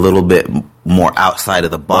just being a little bit more outside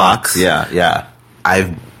of the box. Yeah.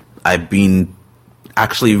 I've been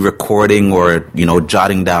actually recording or,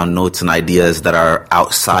 jotting down notes and ideas that are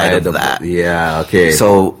outside of that. Yeah, okay.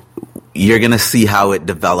 So you're going to see how it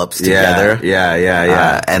develops together.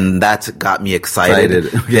 Yeah. And that's got me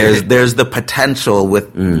excited. Okay. There's the potential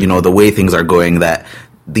with, the way things are going that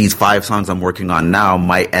these 5 songs I'm working on now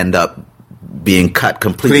might end up being cut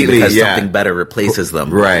completely because something better replaces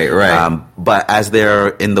them. Right. But as they're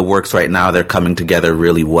in the works right now, they're coming together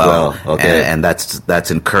really well. Okay. And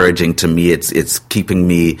that's encouraging to me. It's keeping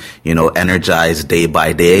me, energized day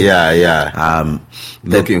by day. Yeah.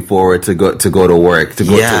 Looking forward to go to work,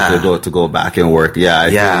 to go back and work. Yeah.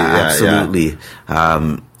 Absolutely.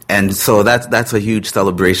 Yeah. And so that's a huge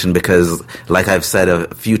celebration because, like I've said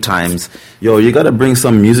a few times, you got to bring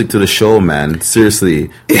some music to the show, man. Seriously,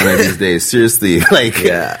 one of these days. Seriously,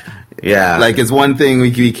 yeah. Like it's one thing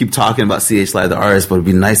we keep talking about CH Live, the artist, but it'd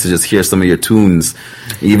be nice to just hear some of your tunes,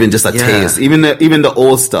 even just a taste, even the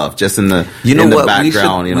old stuff, just in the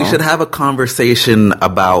background. We should have a conversation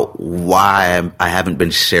about why I haven't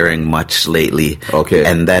been sharing much lately. Okay,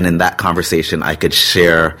 and then in that conversation, I could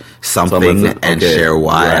share something and share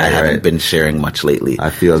why I haven't been sharing much lately. I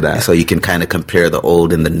feel that. So you can kind of compare the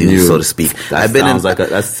old and the new, so to speak. That sounds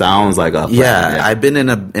like a plan. Yeah, I've been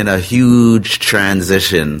in a huge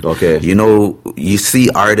transition. Okay. You see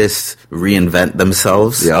artists reinvent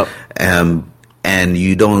themselves. Yep. And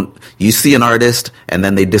you see an artist and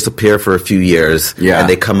then they disappear for a few years. Yeah. And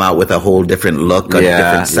they come out with a whole different look, a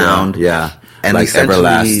different sound. Yeah. And like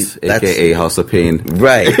Everlast, a.k.a. House of Pain.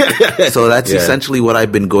 Right. So that's essentially what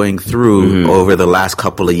I've been going through over the last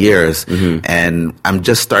couple of years. And I'm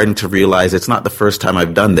just starting to realize it's not the first time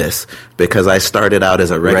I've done this because I started out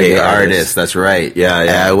as a reggae artist. That's right. Yeah.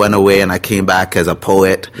 And I went away and I came back as a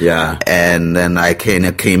poet. Yeah. And then I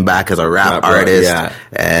came back as a rap artist. Yeah.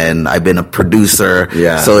 And I've been a producer.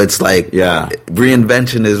 Yeah. So it's like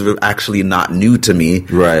reinvention is actually not new to me.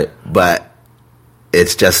 Right. But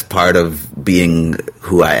it's just part of being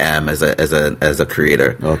who I am as a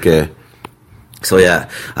creator. Okay. So yeah.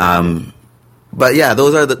 But yeah,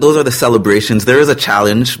 those are the celebrations. There is a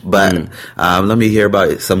challenge, but let me hear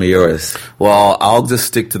about some of yours. Well, I'll just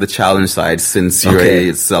stick to the challenge side since you're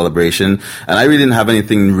a celebration, and I really didn't have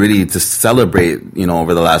anything really to celebrate.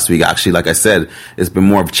 Over the last week, actually, like I said, it's been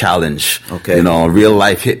more of a challenge. Okay. Real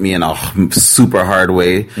life hit me in a super hard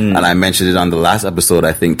way, and I mentioned it on the last episode,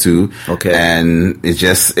 I think too. Okay. And it's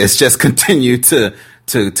just continued to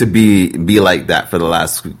be like that for the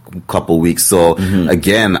last couple weeks. So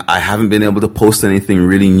again, I haven't been able to post anything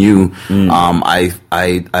really new. I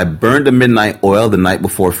burned the midnight oil the night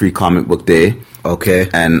before Free Comic Book Day. Okay.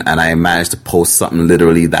 And I managed to post something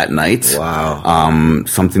literally that night. Wow.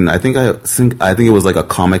 Something I think it was like a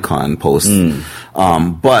Comic-Con post.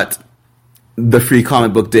 But the Free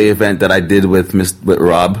Comic Book Day event that I did with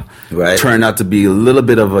Rob turned out to be a little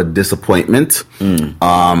bit of a disappointment.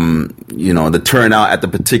 The turnout at the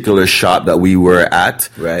particular shop that we were at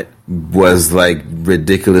was like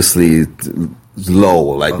ridiculously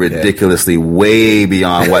low, ridiculously way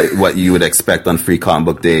beyond what you would expect on Free Comic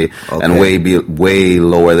Book Day, and way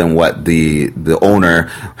lower than what the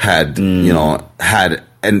owner had had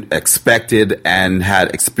and expected and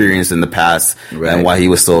had experienced in the past, and why he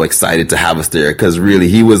was so excited to have us there, because really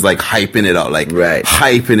he was like hyping it up,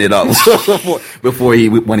 hyping it up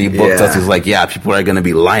when he booked us. He was like, people are going to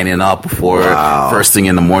be lining up before first thing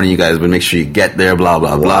in the morning, you guys would make sure you get there, blah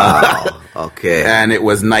blah blah. Okay. And it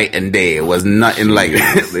was night and day. It was nothing like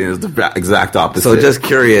it. It was the exact opposite. So just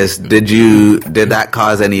curious, did that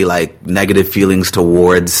cause any like negative feelings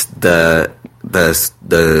towards the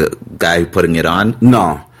guy putting it on?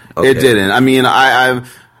 No, okay. It didn't. I mean, I'm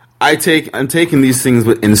taking these things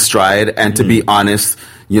in stride, and to be honest,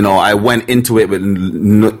 you know, I went into it with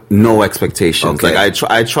no expectations. Okay. Like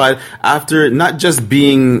I tried after not just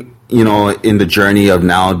being, you know, in the journey of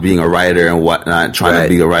now being a writer and whatnot, trying to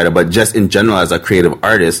be a writer, but just in general as a creative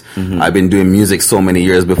artist. I've been doing music so many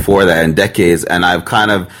years before that and decades, and I've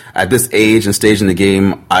kind of, at this age and stage in the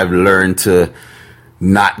game, I've learned to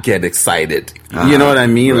not get excited. You know what I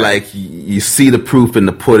mean? Right. Like, you see the proof in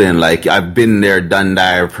the pudding. Like, I've been there, done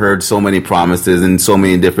that. I've heard so many promises in so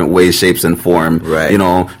many different ways, shapes, and form. Right. You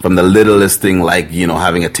know, from the littlest thing, like, you know,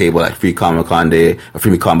 having a table at Free Comic Con Day, or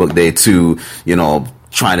Free Comic Book Day, to, you know,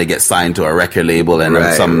 trying to get signed to a record label, and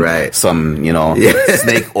some you know,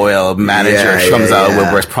 snake oil manager comes out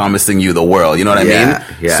with we're promising you the world. You know what I mean?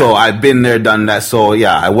 Yeah. So I've been there, done that. So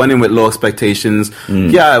yeah, I went in with low expectations.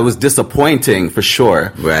 Yeah, it was disappointing for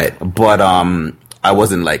sure. Right. But I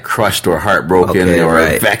wasn't like crushed or heartbroken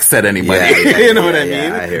or vexed at anybody. You know what I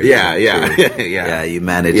mean? I hear you. Yeah. You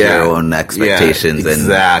manage your own expectations,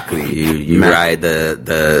 exactly. And you ride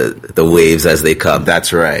the waves as they come.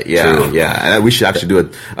 That's right. Yeah, True. yeah. And we should actually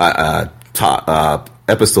do a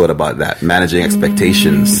episode about that, managing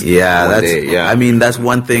expectations. I mean, that's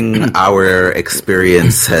one thing our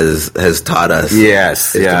experience has taught us.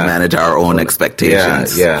 Yes, is to manage our own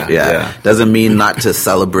expectations. Yeah. Doesn't mean not to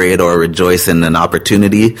celebrate or rejoice in an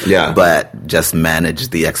opportunity. But just manage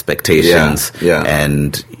the expectations.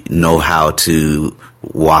 And know how to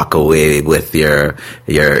walk away with your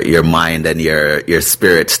mind and your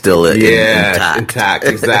spirit still intact.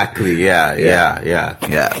 Exactly. Yeah.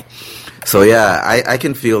 So I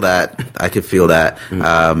can feel that. I can feel that.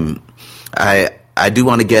 I do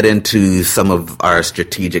want to get into some of our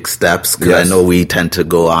strategic steps, because I know we tend to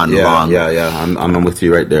go on long. Yeah. I'm with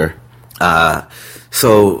you right there.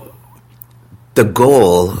 So the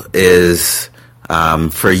goal is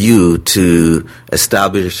for you to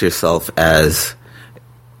establish yourself as.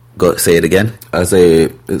 Say it again.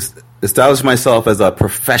 Establish myself as a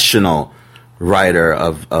professional writer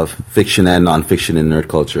of fiction and nonfiction in nerd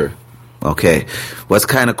culture. Okay. What's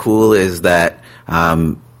kind of cool is that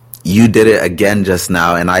you did it again just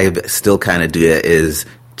now, and I still kind of do it, is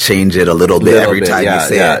change it a little bit every time you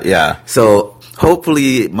say it. Yeah. So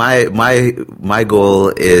hopefully my goal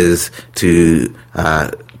is to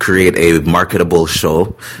create a marketable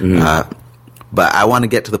show. But I want to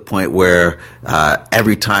get to the point where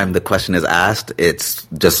every time the question is asked, it's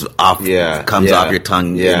just comes off your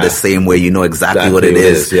tongue in the same way. You know exactly what it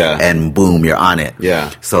is, and boom, you're on it.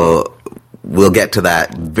 So we'll get to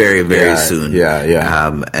that very, very soon.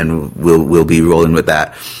 And we'll be rolling with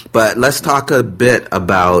that. But let's talk a bit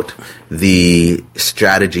about the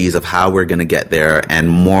strategies of how we're going to get there, and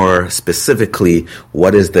more specifically,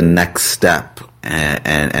 what is the next step,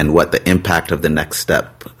 and what the impact of the next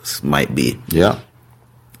step might be. Yeah.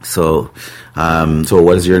 So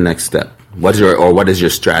what is your next step? What is your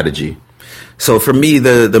strategy? So for me,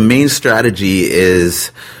 the main strategy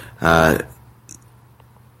is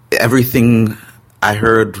everything. I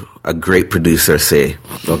heard a great producer say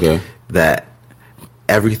that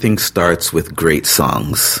everything starts with great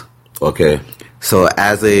songs. Okay. So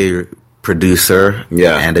as a producer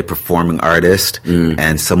and a performing artist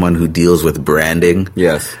and someone who deals with branding,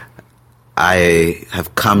 I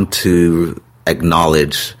have come to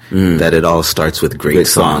acknowledge that it all starts with great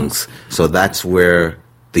songs. So that's where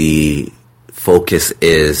the focus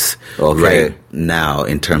is right now,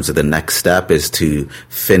 in terms of the next step, is to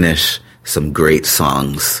finish some great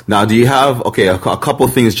songs. Now, do you have, a couple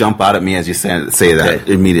things jump out at me as you say that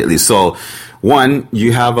immediately. So, one,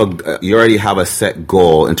 you already have a set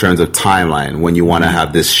goal in terms of timeline when you want to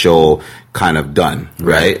have this show kind of done,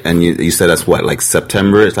 right? And you said that's what, like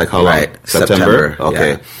September? It's like how long? Right, September.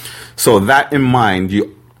 Okay. Yeah. So that in mind,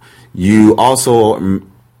 you also,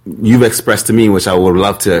 you've expressed to me, which I would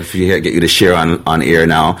love to, if you get you to share on air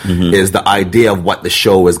now, is the idea of what the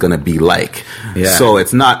show is going to be like. Yeah. So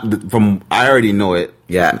it's not I already know it.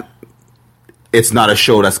 Yeah. It's not a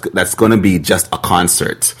show that's going to be just a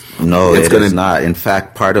concert. No, it's going to not. In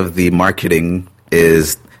fact, part of the marketing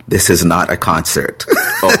is this is not a concert.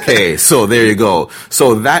 Okay, so there you go.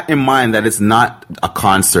 So that in mind, that it's not a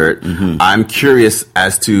concert, I'm curious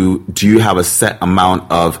as to, do you have a set amount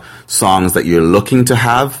of songs that you're looking to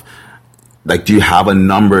have? Like, do you have a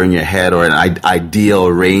number in your head, or an ideal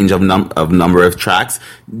range of number of tracks?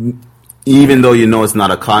 even though you know it's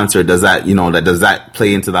not a concert, does that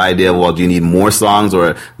play into the idea of, well, do you need more songs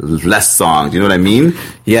or less songs? You know what I mean?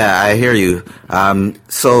 Yeah, I hear you.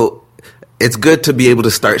 So it's good to be able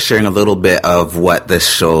to start sharing a little bit of what this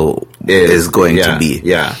show is going to be.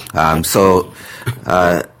 Yeah. So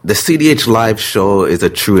the CDH Live show is a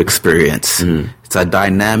true experience. It's a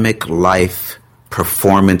dynamic live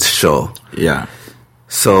performance show. Yeah.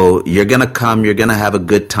 So you're going to come, you're going to have a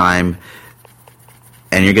good time,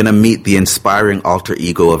 and you're going to meet the inspiring alter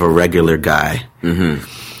ego of a regular guy.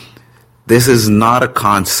 This is not a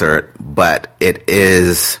concert, but it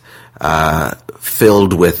is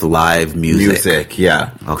filled with live music.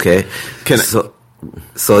 Yeah. Okay?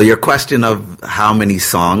 So your question of how many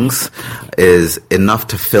songs is enough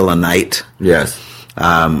to fill a night. Yes.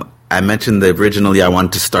 I mentioned that originally I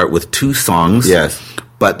wanted to start with 2 songs. Yes.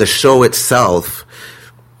 But the show itself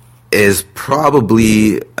is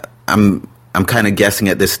probably, I'm kind of guessing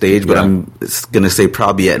at this stage, but I'm going to say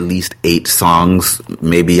probably at least 8 songs,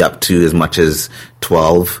 maybe up to as much as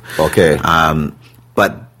 12. Okay.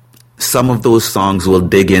 But some of those songs will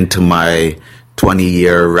dig into my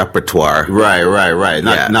 20-year repertoire. Right.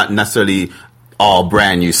 Not necessarily all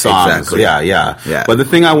brand new songs. Exactly. Yeah. But the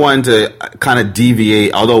thing I wanted to kind of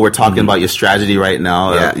deviate, although we're talking about your strategy right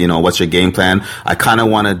now, what's your game plan? I kind of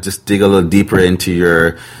want to just dig a little deeper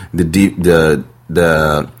into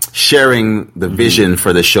the sharing the vision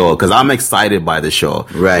for the show, because I'm excited by the show,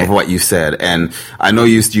 right? Of what you said, and I know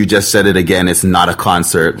you just said it again. It's not a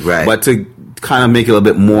concert, right? But to kind of make it a little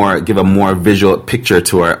bit more, give a more visual picture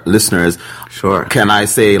to our listeners. Sure. Can I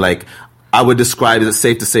say, like, I would describe it, it's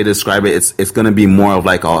safe to say, describe it, it's going to be more of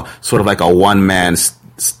like a, sort of like a one-man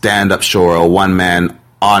stand-up show or a one-man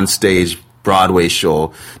on-stage Broadway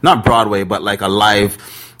show. Not Broadway, but like a live,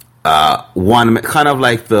 kind of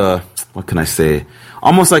like what can I say?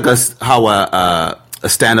 Almost like how a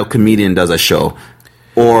stand-up comedian does a show.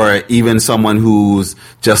 Or even someone who's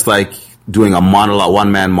just like doing a monologue,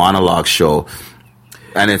 one-man monologue show.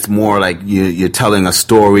 And it's more like you're telling a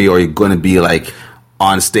story, or you're going to be like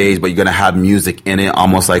on stage, but you're going to have music in it,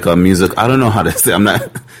 almost like a music. I don't know how to say. I'm not.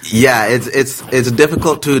 Yeah, it's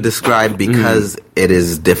difficult to describe because it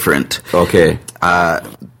is different. Okay.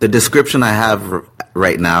 The description I have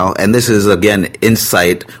right now, and this is again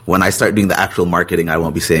insight. When I start doing the actual marketing, I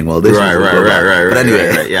won't be saying, "Well, this right." But anyway,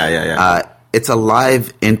 right. Yeah. It's a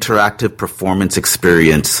live, interactive performance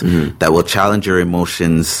experience that will challenge your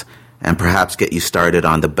emotions and perhaps get you started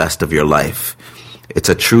on the best of your life. It's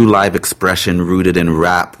a true live expression rooted in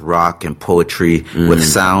rap, rock, and poetry with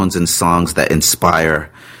sounds and songs that inspire.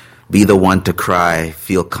 Be the one to cry,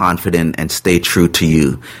 feel confident, and stay true to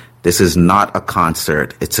you. This is not a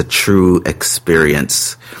concert. It's a true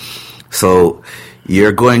experience. So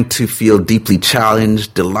you're going to feel deeply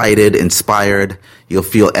challenged, delighted, inspired. You'll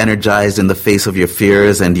feel energized in the face of your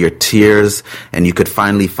fears and your tears, and you could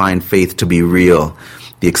finally find faith to be real.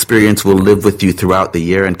 The experience will live with you throughout the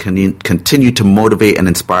year and continue to motivate and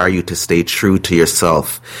inspire you to stay true to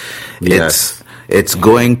yourself. Yes. It's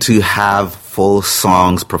going to have full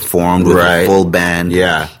songs performed with a full band.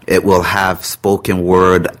 Yeah. It will have spoken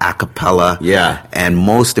word, a cappella. Yeah. And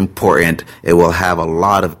most important, it will have a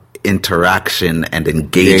lot of interaction and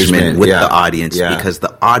engagement with the audience, because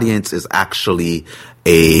the audience is actually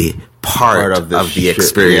a part of the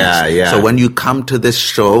experience. Yeah. So when you come to this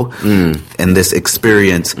show and this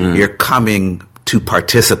experience, you're coming to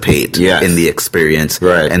participate in the experience,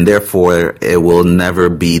 and therefore it will never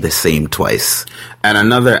be the same twice. And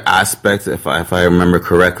another aspect, if I remember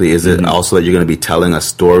correctly, is it also that you're going to be telling a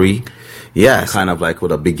story? Yes. Kind of like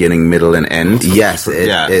with a beginning, middle, and end? Yes,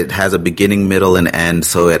 it has a beginning, middle, and end,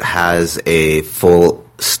 so it has a full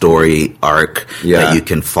story arc that you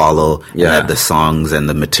can follow, that the songs and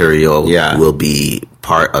the material will be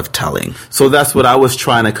part of telling. So that's what I was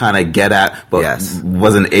trying to kind of get at, but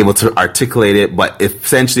wasn't able to articulate it. But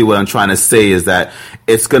essentially what I'm trying to say is that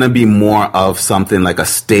it's going to be more of something like a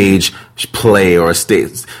stage play or a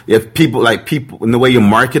stage. If people, in the way you're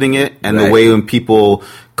marketing it and the way when people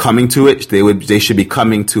coming to it, they should be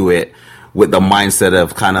coming to it with the mindset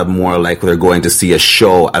of kind of more like they're going to see a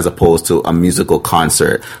show as opposed to a musical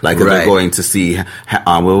concert. Like if they're going to see,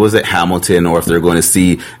 what was it, Hamilton, or if they're going to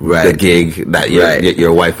see the gig that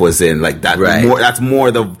your wife was in, like that. That's more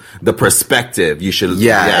the perspective you should.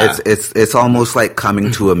 It's almost like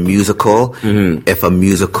coming to a musical if a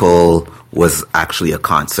musical was actually a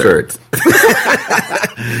concert.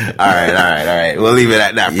 All right. We'll leave it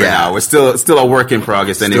at that for now. We're still a work in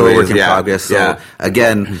progress anyway. Still a work in progress. So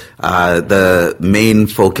again, the main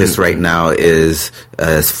focus right now is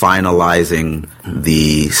finalizing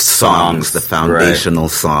the songs, the foundational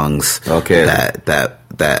songs that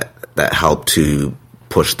help to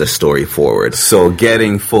push the story forward. So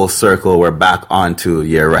getting full circle, we're back onto,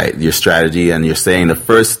 you're right, your strategy, and you're saying the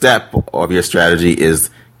first step of your strategy is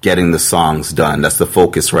getting the songs done. That's the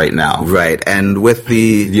focus right now. Right. And with do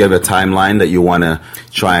you have a timeline that you want to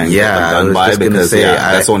try and get them done by? Because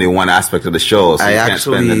that's only one aspect of the show. So you can't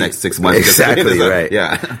spend the next 6 months. Exactly, right.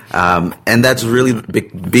 Yeah. And that's really,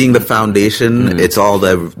 being the foundation, it's all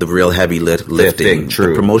the real heavy lifting. True.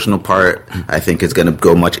 The promotional part, I think, is going to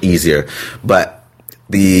go much easier. But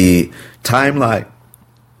the timeline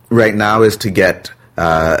right now is to get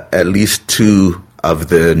at least 2 of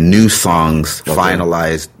the new songs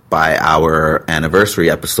finalized by our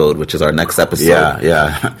anniversary episode, which is our next episode.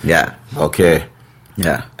 Yeah. Okay.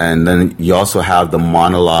 Yeah. And then you also have the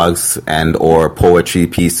monologues and or poetry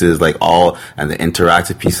pieces, like and the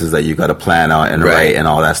interactive pieces that you got to plan out and write and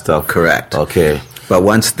all that stuff. Correct. Okay. But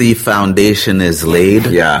once the foundation is laid,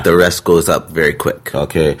 the rest goes up very quick.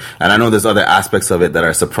 Okay. And I know there's other aspects of it that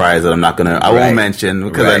are a surprise that I won't mention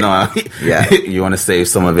because I know you want to save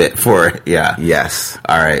some of it for, Yes.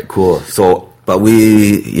 All right, cool. So, but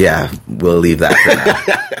we'll leave that for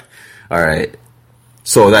now. All right.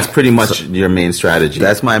 So that's pretty much your main strategy.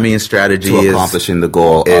 That's my main strategy to accomplishing the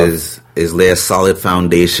goal is lay a solid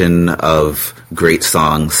foundation of great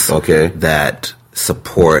songs. Okay. That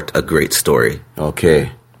support a great story.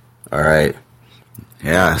 Okay. All right.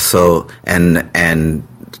 Yeah. So, and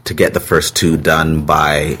to get the first 2 done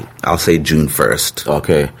by, I'll say June 1st.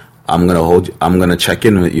 Okay. I'm going to check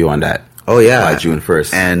in with you on that. Oh, yeah. By June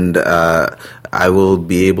 1st. And, I will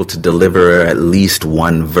be able to deliver at least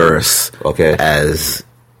 1 verse. Okay. As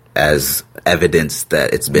evidence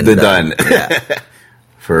that it's been done. Yeah.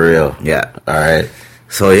 For real. Yeah. All right.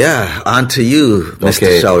 So, on to you,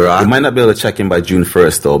 Mr. Shellrock. We might not be able to check in by June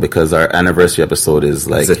 1st, though, because our anniversary episode is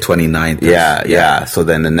like... It's the 29th. Yeah. So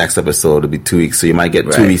then the next episode will be 2 weeks. So you might get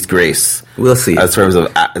 2 weeks grace. We'll see. As terms of...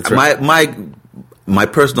 My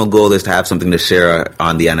personal goal is to have something to share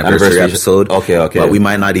on the anniversary episode. Okay. But we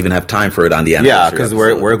might not even have time for it on the anniversary episode. Yeah,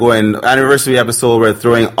 because we're going... Anniversary episode, we're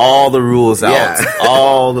throwing all the rules out.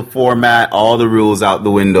 All the format, all the rules out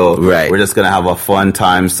the window. Right. We're just going to have a fun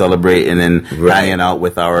time celebrating and hanging out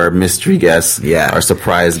with our mystery guest. Yeah. Our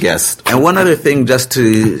surprise guest. And one other thing just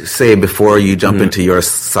to say before you jump into your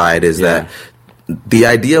side is that the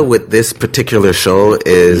idea with this particular show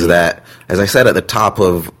is that, as I said at the top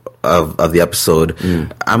of the episode,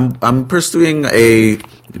 I'm pursuing a,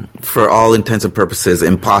 for all intents and purposes,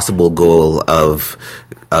 impossible goal of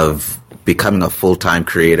becoming a full-time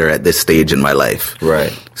creator at this stage in my life.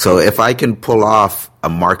 Right. So if I can pull off a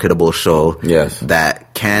marketable show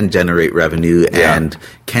that can generate revenue and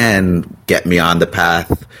can get me on the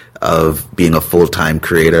path of being a full-time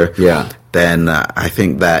creator, then I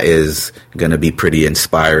think that is going to be pretty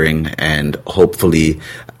inspiring, and hopefully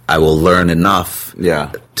I will learn enough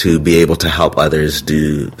to be able to help others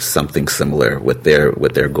do something similar with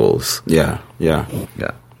their goals. Yeah.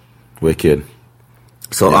 Wicked.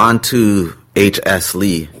 So on to H.S.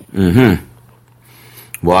 Lee.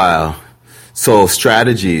 Wow. So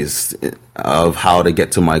strategies of how to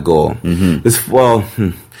get to my goal. It's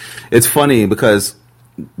funny because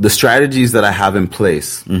the strategies that I have in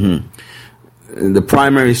place, the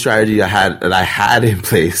primary strategy I had in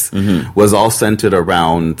place was all centered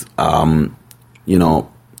around,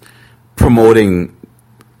 promoting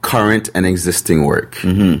current and existing work.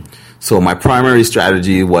 So my primary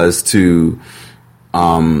strategy was to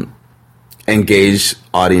engage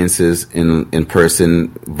audiences in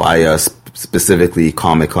person via specifically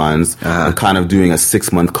Comic-Cons, and kind of doing a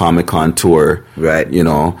 6-month Comic-Con tour,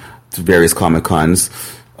 to various Comic-Cons.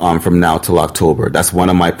 From now till October. That's one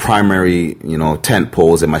of my primary, tent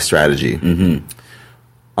poles in my strategy.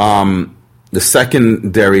 The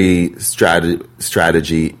secondary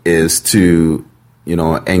strategy is to,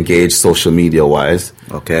 engage social media wise.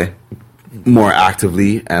 Okay. More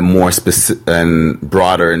actively and more specific and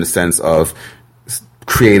broader in the sense of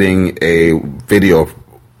creating a video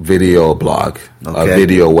blog, a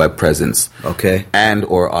video web presence, and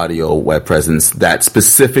or audio web presence that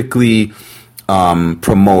specifically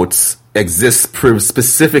exists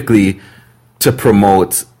specifically to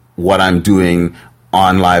promote what I'm doing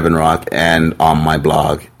on Live and Rock and on my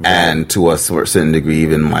blog, and to a certain degree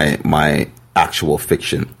even my actual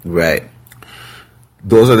fiction. Right.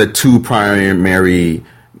 Those are the 2 primary,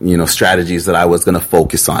 strategies that I was going to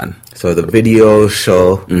focus on. So the video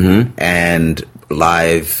show and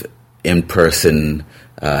live in-person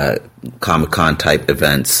Comic-Con type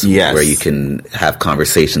events where you can have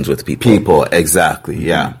conversations with people. Exactly,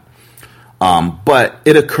 yeah. But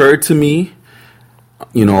it occurred to me,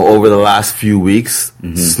 over the last few weeks,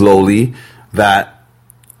 slowly, that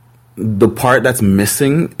the part that's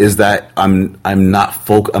missing is that I'm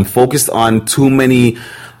focused on too many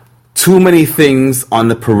things on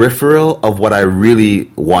the peripheral of what I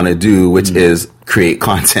really want to do, which is create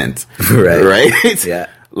content. Right? Yeah.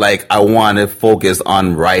 Like, I want to focus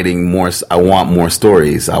on writing more. I want more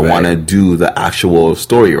stories. I want to do the actual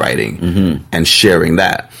story writing and sharing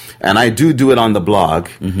that. And I do it on the blog.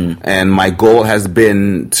 And my goal has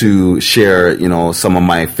been to share, some of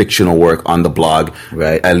my fictional work on the blog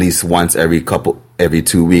at least once every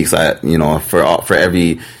 2 weeks. For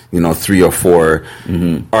every, 3 or 4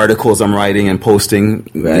 articles I'm writing and posting,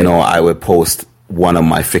 I would post one of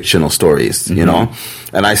my fictional stories, and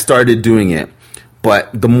I started doing it.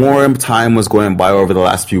 But the more time was going by over the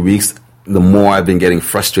last few weeks, the more I've been getting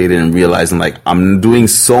frustrated and realizing, like, I'm doing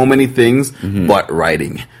so many things, but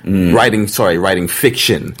writing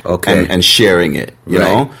fiction and sharing it, you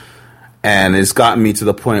know? And it's gotten me to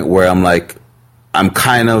the point where I'm like, I'm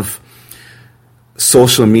kind of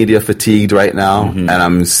social media fatigued right now, and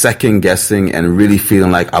I'm second guessing and really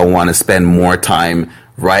feeling like I want to spend more time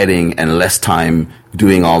writing and less time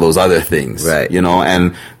doing all those other things,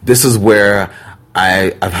 and this is where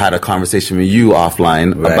I've had a conversation with you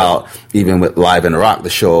offline about, even with Live and Rock, the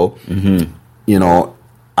show,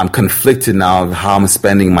 I'm conflicted now of how I'm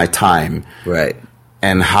spending my time.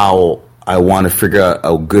 And how I want to figure out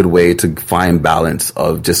a good way to find balance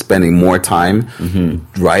of just spending more time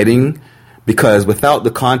writing. Because without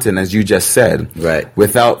the content, as you just said,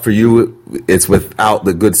 for you, it's without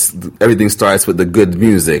the good, everything starts with the good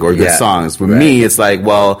music or good songs. For me, it's like,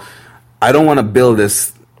 well, I don't want to build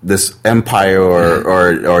this empire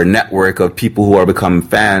or network of people who are become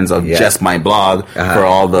fans of just my blog for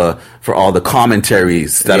all the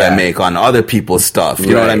commentaries that I make on other people's stuff.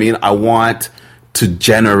 You know what I mean? I want to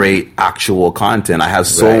generate actual content. I have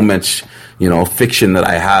so much, fiction that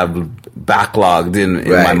I have backlogged in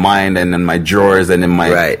my mind and in my drawers and in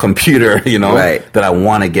my computer, that I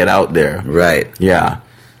want to get out there. Yeah.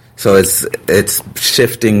 So it's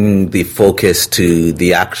shifting the focus to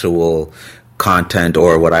the actual content,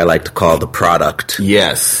 or what I like to call the product.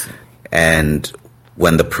 Yes. And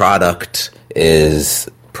when the product is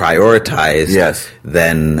prioritized,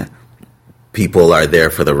 then people are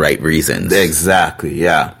there for the right reasons. Exactly,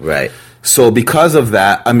 yeah. So because of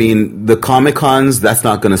that, I mean, the Comic-Cons, that's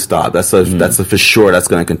not going to stop. That's for sure. That's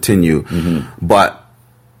going to continue. But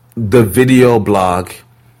the video blog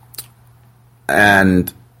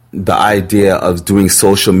and the idea of doing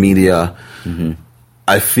social media,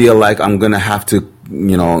 I feel like I'm going to have to,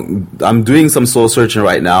 I'm doing some soul searching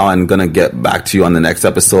right now and going to get back to you on the next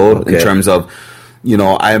episode in terms of,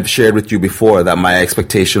 I have shared with you before that my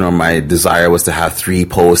expectation or my desire was to have 3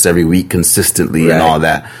 posts every week consistently and all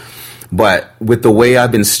that. But with the way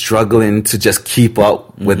I've been struggling to just keep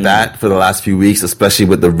up with that for the last few weeks, especially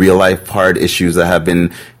with the real life hard issues that have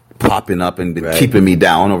been popping up and been keeping me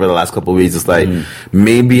down over the last couple of weeks, it's like,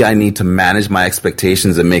 maybe I need to manage my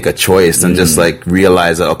expectations and make a choice and just like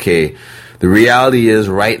realize that, okay, the reality is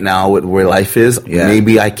right now with where life is,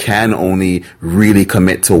 maybe I can only really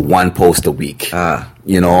commit to 1 post a week.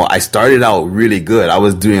 I started out really good. I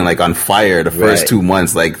was doing like on fire the first 2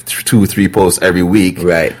 months, like 2-3 posts every week.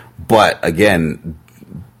 But again,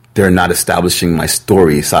 they're not establishing my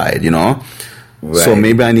story side, So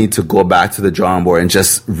maybe I need to go back to the drawing board and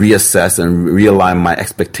just reassess and realign my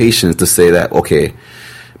expectations to say that, okay,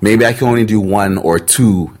 maybe I can only do 1 or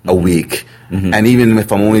 2 a week. And even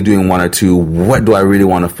if I'm only doing 1 or 2, what do I really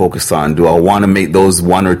want to focus on? Do I want to make those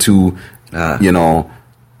 1 or 2,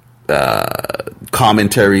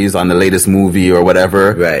 commentaries on the latest movie or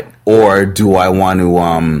whatever? Or do I want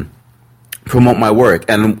to promote my work?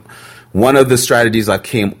 And one of the strategies I've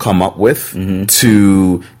come up with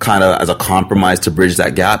to kind of as a compromise to bridge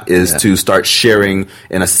that gap is to start sharing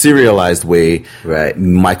in a serialized way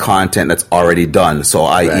my content that's already done. So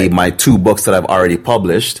i.e. my 2 books that I've already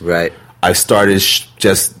published, I've started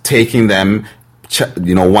just taking them,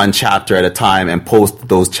 1 chapter at a time and post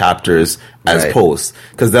those chapters as posts.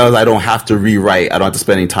 Because those I don't have to rewrite. I don't have to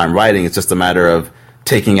spend any time writing. It's just a matter of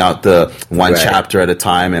taking out the 1 chapter at a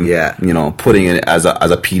time and putting it as a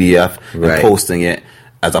PDF and posting it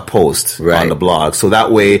as a post on the blog. So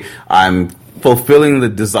that way I'm fulfilling the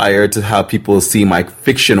desire to have people see my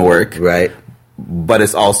fiction work. But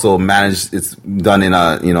it's also managed. It's done in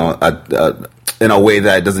in a way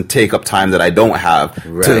that it doesn't take up time that I don't have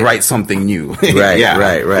to write something new.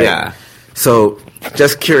 Yeah. So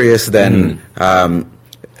just curious then.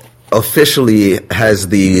 Officially, has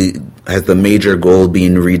the major goal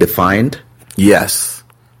been redefined? Yes.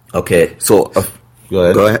 Okay. So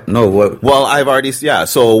Go ahead. No, what? Well, I've already,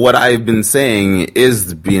 so what I've been saying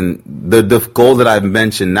is being, the goal that I've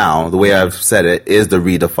mentioned now, the way I've said it, is the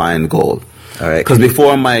redefined goal. All right. Because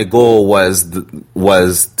before my goal was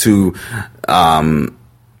to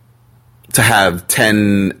have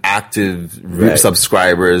 10 active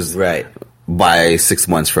subscribers by 6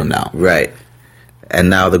 months from now. Right. And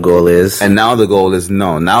now the goal is? Now the goal is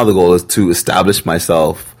to establish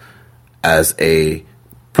myself as a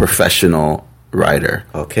professional writer.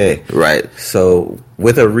 Okay. Right. So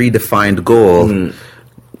with a redefined goal,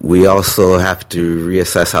 we also have to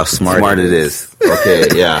reassess how smart it is. Okay,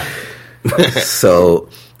 yeah. So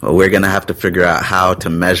we're going to have to figure out how to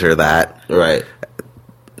measure that. Right.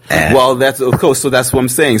 Well, that's what I'm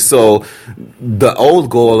saying. So the old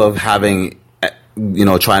goal of having,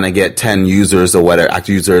 trying to get 10 users or whatever,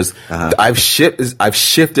 active users, I've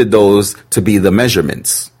shifted those to be the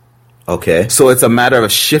measurements. Okay. So it's a matter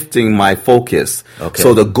of shifting my focus. Okay.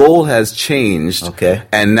 So the goal has changed. Okay.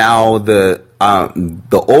 And now the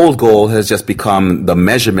old goal has just become the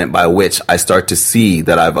measurement by which I start to see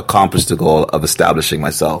that I've accomplished the goal of establishing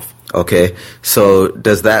myself. Okay. So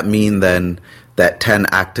does that mean then that 10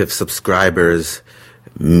 active subscribers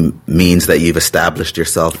means that you've established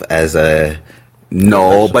yourself as a...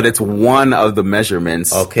 No, but it's one of the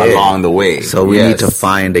measurements along the way. So we need to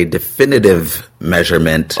find a definitive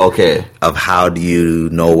measurement of how do you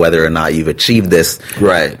know whether or not you've achieved this.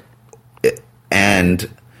 Right. And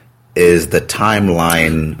is the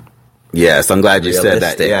timeline... Yes, I'm glad you said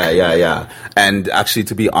that. Yeah. And actually,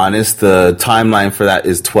 to be honest, the timeline for that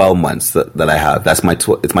is 12 months that I have. That's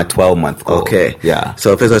it's my 12-month goal. Okay. Yeah.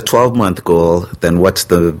 So if it's a 12-month goal, then what's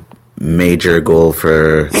the major goal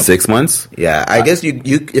for 6 months? Yeah, I guess you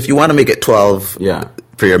if you want to make it 12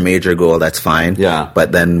 for your major goal, that's fine. Yeah.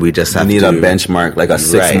 But then we just have to need a benchmark, like a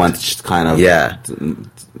 6 month kind of. Yeah.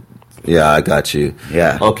 Yeah, I got you.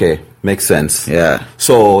 Yeah. Okay, makes sense. Yeah.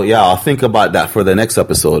 So I'll think about that for the next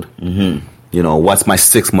episode. Mm-hmm. What's my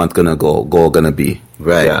 6 month goal gonna be?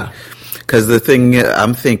 Right. Yeah. Because the thing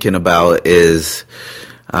I'm thinking about is,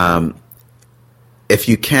 if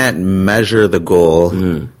you can't measure the goal,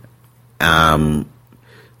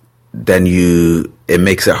 then it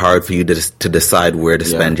makes it hard for you to decide where to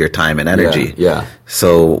spend your time and energy. Yeah.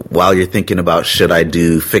 So while you're thinking about should I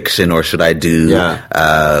do fiction or should I do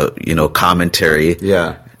commentary?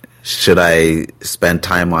 Yeah. Should I spend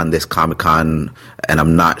time on this Comic-Con and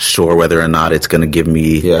I'm not sure whether or not it's going to give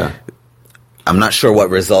me I'm not sure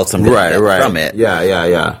what results I'm going to get from it.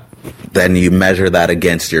 Yeah. Then you measure that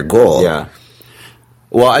against your goal. Yeah.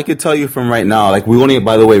 Well, I could tell you from right now, like we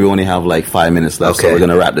only have like 5 minutes left, so we're going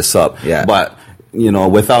to wrap this up. Yeah. But,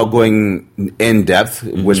 without going in depth,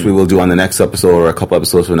 which we will do on the next episode or a couple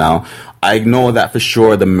episodes from now, I know that for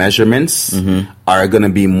sure the measurements are going to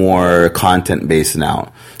be more content based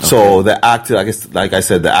now. Okay. So the active, I guess, like I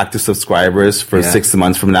said, the active subscribers for 6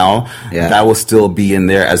 months from now, that will still be in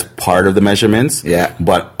there as part of the measurements. Yeah.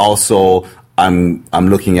 But also I'm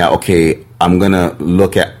looking at,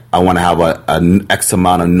 I want to have an X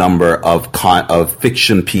amount of number of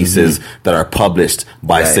fiction pieces that are published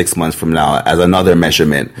by 6 months from now as another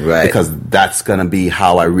measurement. Right. Because that's going to be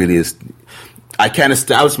how I can't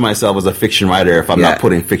establish myself as a fiction writer if I'm not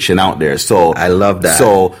putting fiction out there. So I love that.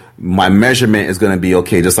 So my measurement is going to be,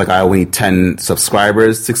 just like I only need 10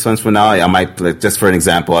 subscribers 6 months from now, I might, just for an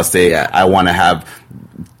example, I'll say I want to have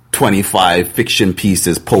 25 fiction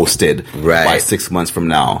pieces posted by 6 months from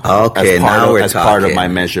now. Okay, now we're talking. As part of my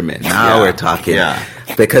measurement. Now we're talking. Yeah.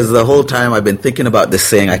 Because the whole time I've been thinking about this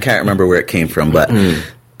saying, I can't remember where it came from, but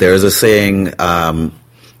there's a saying,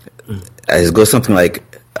 it goes something like,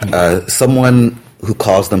 someone who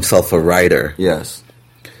calls themselves a writer. Yes.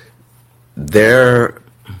 They're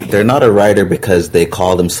not a writer because they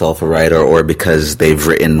call themselves a writer or because they've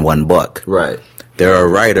written one book. Right. They're a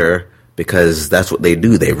writer because that's what they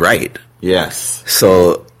do. They write. Yes.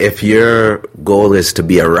 So if your goal is to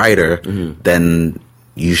be a writer, then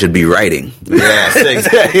you should be writing. Yes.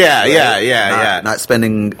 Exactly. Yeah. Not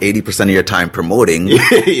spending 80% of your time promoting.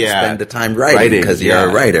 Spend the time writing because you're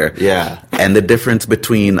a writer. Yeah. And the difference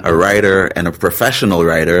between a writer and a professional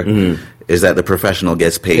writer is that the professional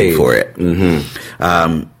gets paid for it.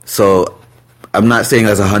 So I'm not saying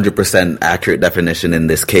that's 100% accurate definition in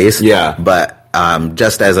this case. Yeah. But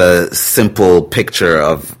just as a simple picture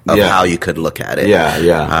of how you could look at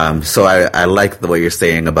it. So I like the way you're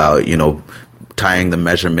saying about, tying the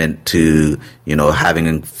measurement to,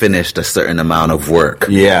 having finished a certain amount of work.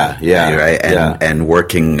 Right. And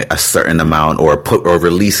working a certain amount or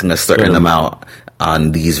releasing a certain amount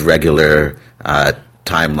on these regular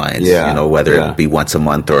timelines, whether it be once a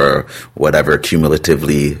month or whatever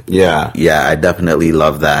cumulatively. Yeah. Yeah, I definitely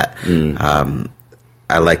love that.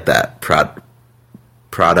 I like that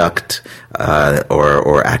product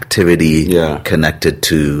or activity connected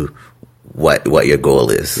to what your goal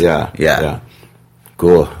is. Yeah.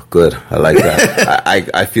 Cool. Good. I like that.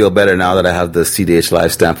 I feel better now that I have the CDH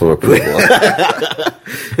Live stamp of approval.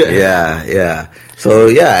 Yeah. So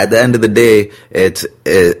at the end of the day,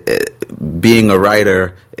 being a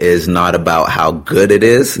writer is not about how good it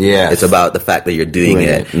is. Yeah. It's about the fact that you're doing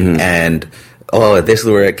it. Mm-hmm. And this is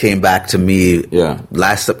where it came back to me.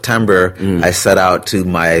 Last September, I set out to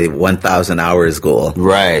my 1,000 hours goal.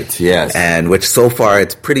 Right. Yes. And which so far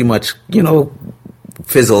it's pretty much,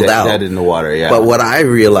 fizzled out. Dead in the water, yeah. But what I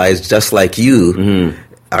realized, just like you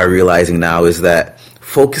are realizing now, is that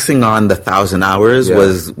focusing on the 1,000 hours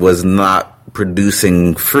was not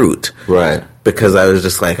producing fruit. Right. Because I was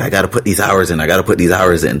just like, I got to put these hours in.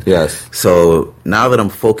 Yes. So now that I'm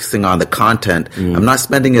focusing on the content, I'm not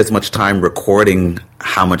spending as much time recording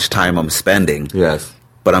how much time I'm spending. Yes.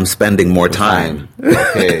 But I'm spending more time.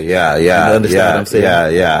 Okay, yeah. You understand what I'm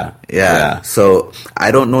saying? Yeah. So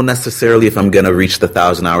I don't know necessarily if I'm going to reach the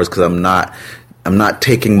 1,000 hours because I'm not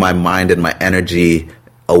taking my mind and my energy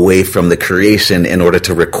away from the creation in order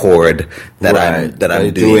to record that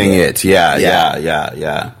I'm doing it.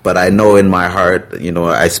 Yeah. But I know in my heart,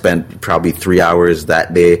 I spent probably 3 hours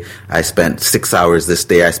that day. I spent 6 hours this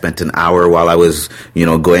day. I spent an hour while I was,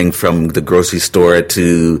 going from the grocery store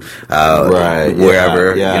to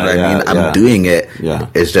wherever. You know what I mean? I'm doing it. Yeah.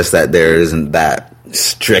 It's just that there isn't that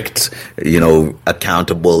strict,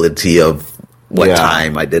 accountability of what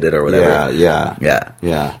time I did it or whatever.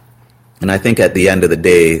 Yeah. And I think at the end of the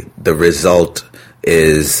day, the result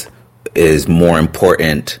is more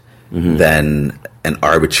important than an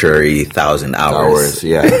arbitrary 1,000 hours.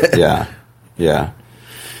 Yeah.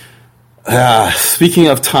 Speaking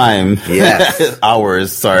of time,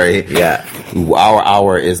 hours. Sorry. Yeah, our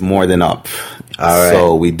hour is more than up. All right.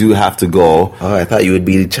 So we do have to go. Oh, I thought you would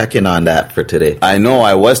be checking on that for today. I know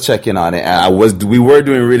I was checking on it, and we were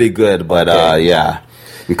doing really good, but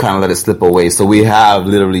we kind of let it slip away. So we have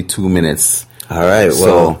literally 2 minutes. All right.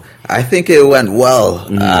 Well, I think it went well.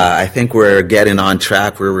 I think we're getting on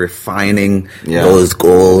track. We're refining those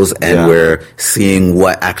goals, and we're seeing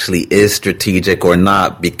what actually is strategic or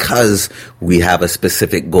not because we have a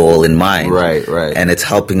specific goal in mind. Right. And it's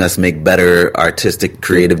helping us make better artistic,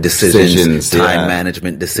 creative decisions, time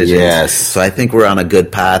management decisions. Yes. So I think we're on a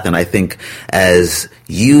good path, and I think as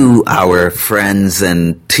you, our friends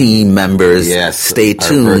and team members, stay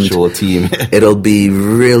tuned. Our virtual team. It'll be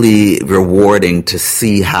really rewarding to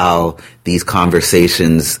see how these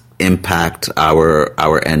conversations impact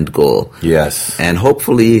our end goal. Yes. And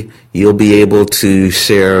hopefully you'll be able to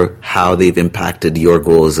share how they've impacted your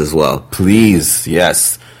goals as well. Please,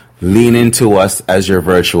 yes. Lean into us as your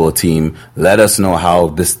virtual team. Let us know how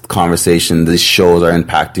this conversation, these shows are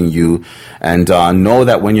impacting you. And know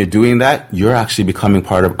that when you're doing that, you're actually becoming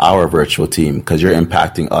part of our virtual team because you're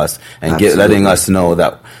impacting us and letting us know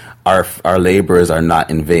that our labors are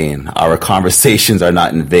not in vain. Our conversations are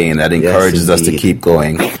not in vain. That encourages us to keep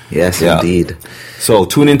going. Yes, indeed. So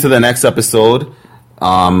tune into the next episode.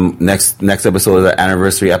 Next episode is our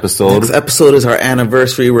anniversary episode. Next episode is our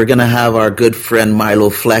anniversary. We're gonna have our good friend Milo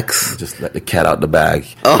Flex. Just let the cat out the bag.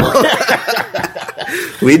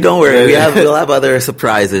 We don't worry. We'll have other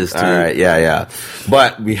surprises too. All right, yeah.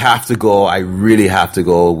 But we have to go. I really have to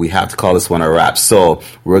go. We have to call this one a wrap. So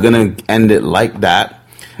we're gonna end it like that.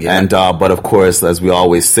 Yeah. And but of course, as we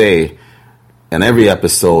always say in every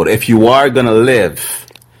episode, if you are gonna live,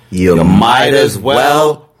 you might as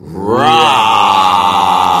well rock.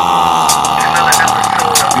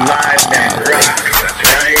 Live and rock.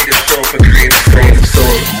 Creative soul for creative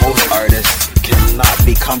soul. Most artists cannot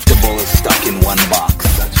be comfortable stuck in one box.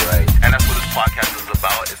 That's right. And that's what this podcast is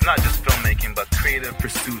about. It's not just filmmaking, but creative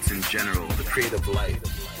pursuits in general. The creative life.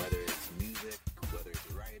 Whether it's music, whether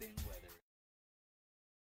it's writing,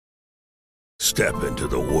 Step into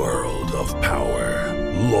the world of power,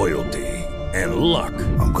 loyalty, and luck.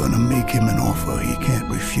 I'm gonna make him an offer he can't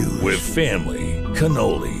refuse. With family,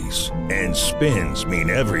 cannolis, and spins mean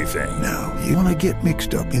everything. Now, you wanna get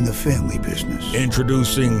mixed up in the family business.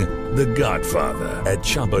 Introducing The Godfather at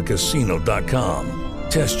ChumbaCasino.com.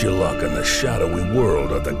 Test your luck in the shadowy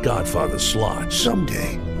world of The Godfather slot.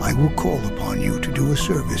 Someday, I will call upon you to do a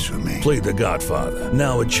service for me. Play The Godfather,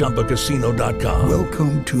 now at ChumbaCasino.com.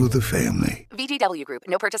 Welcome to the family. VGW Group.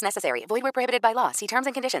 No purchase necessary. Void where prohibited by law. See terms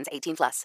and conditions. 18+.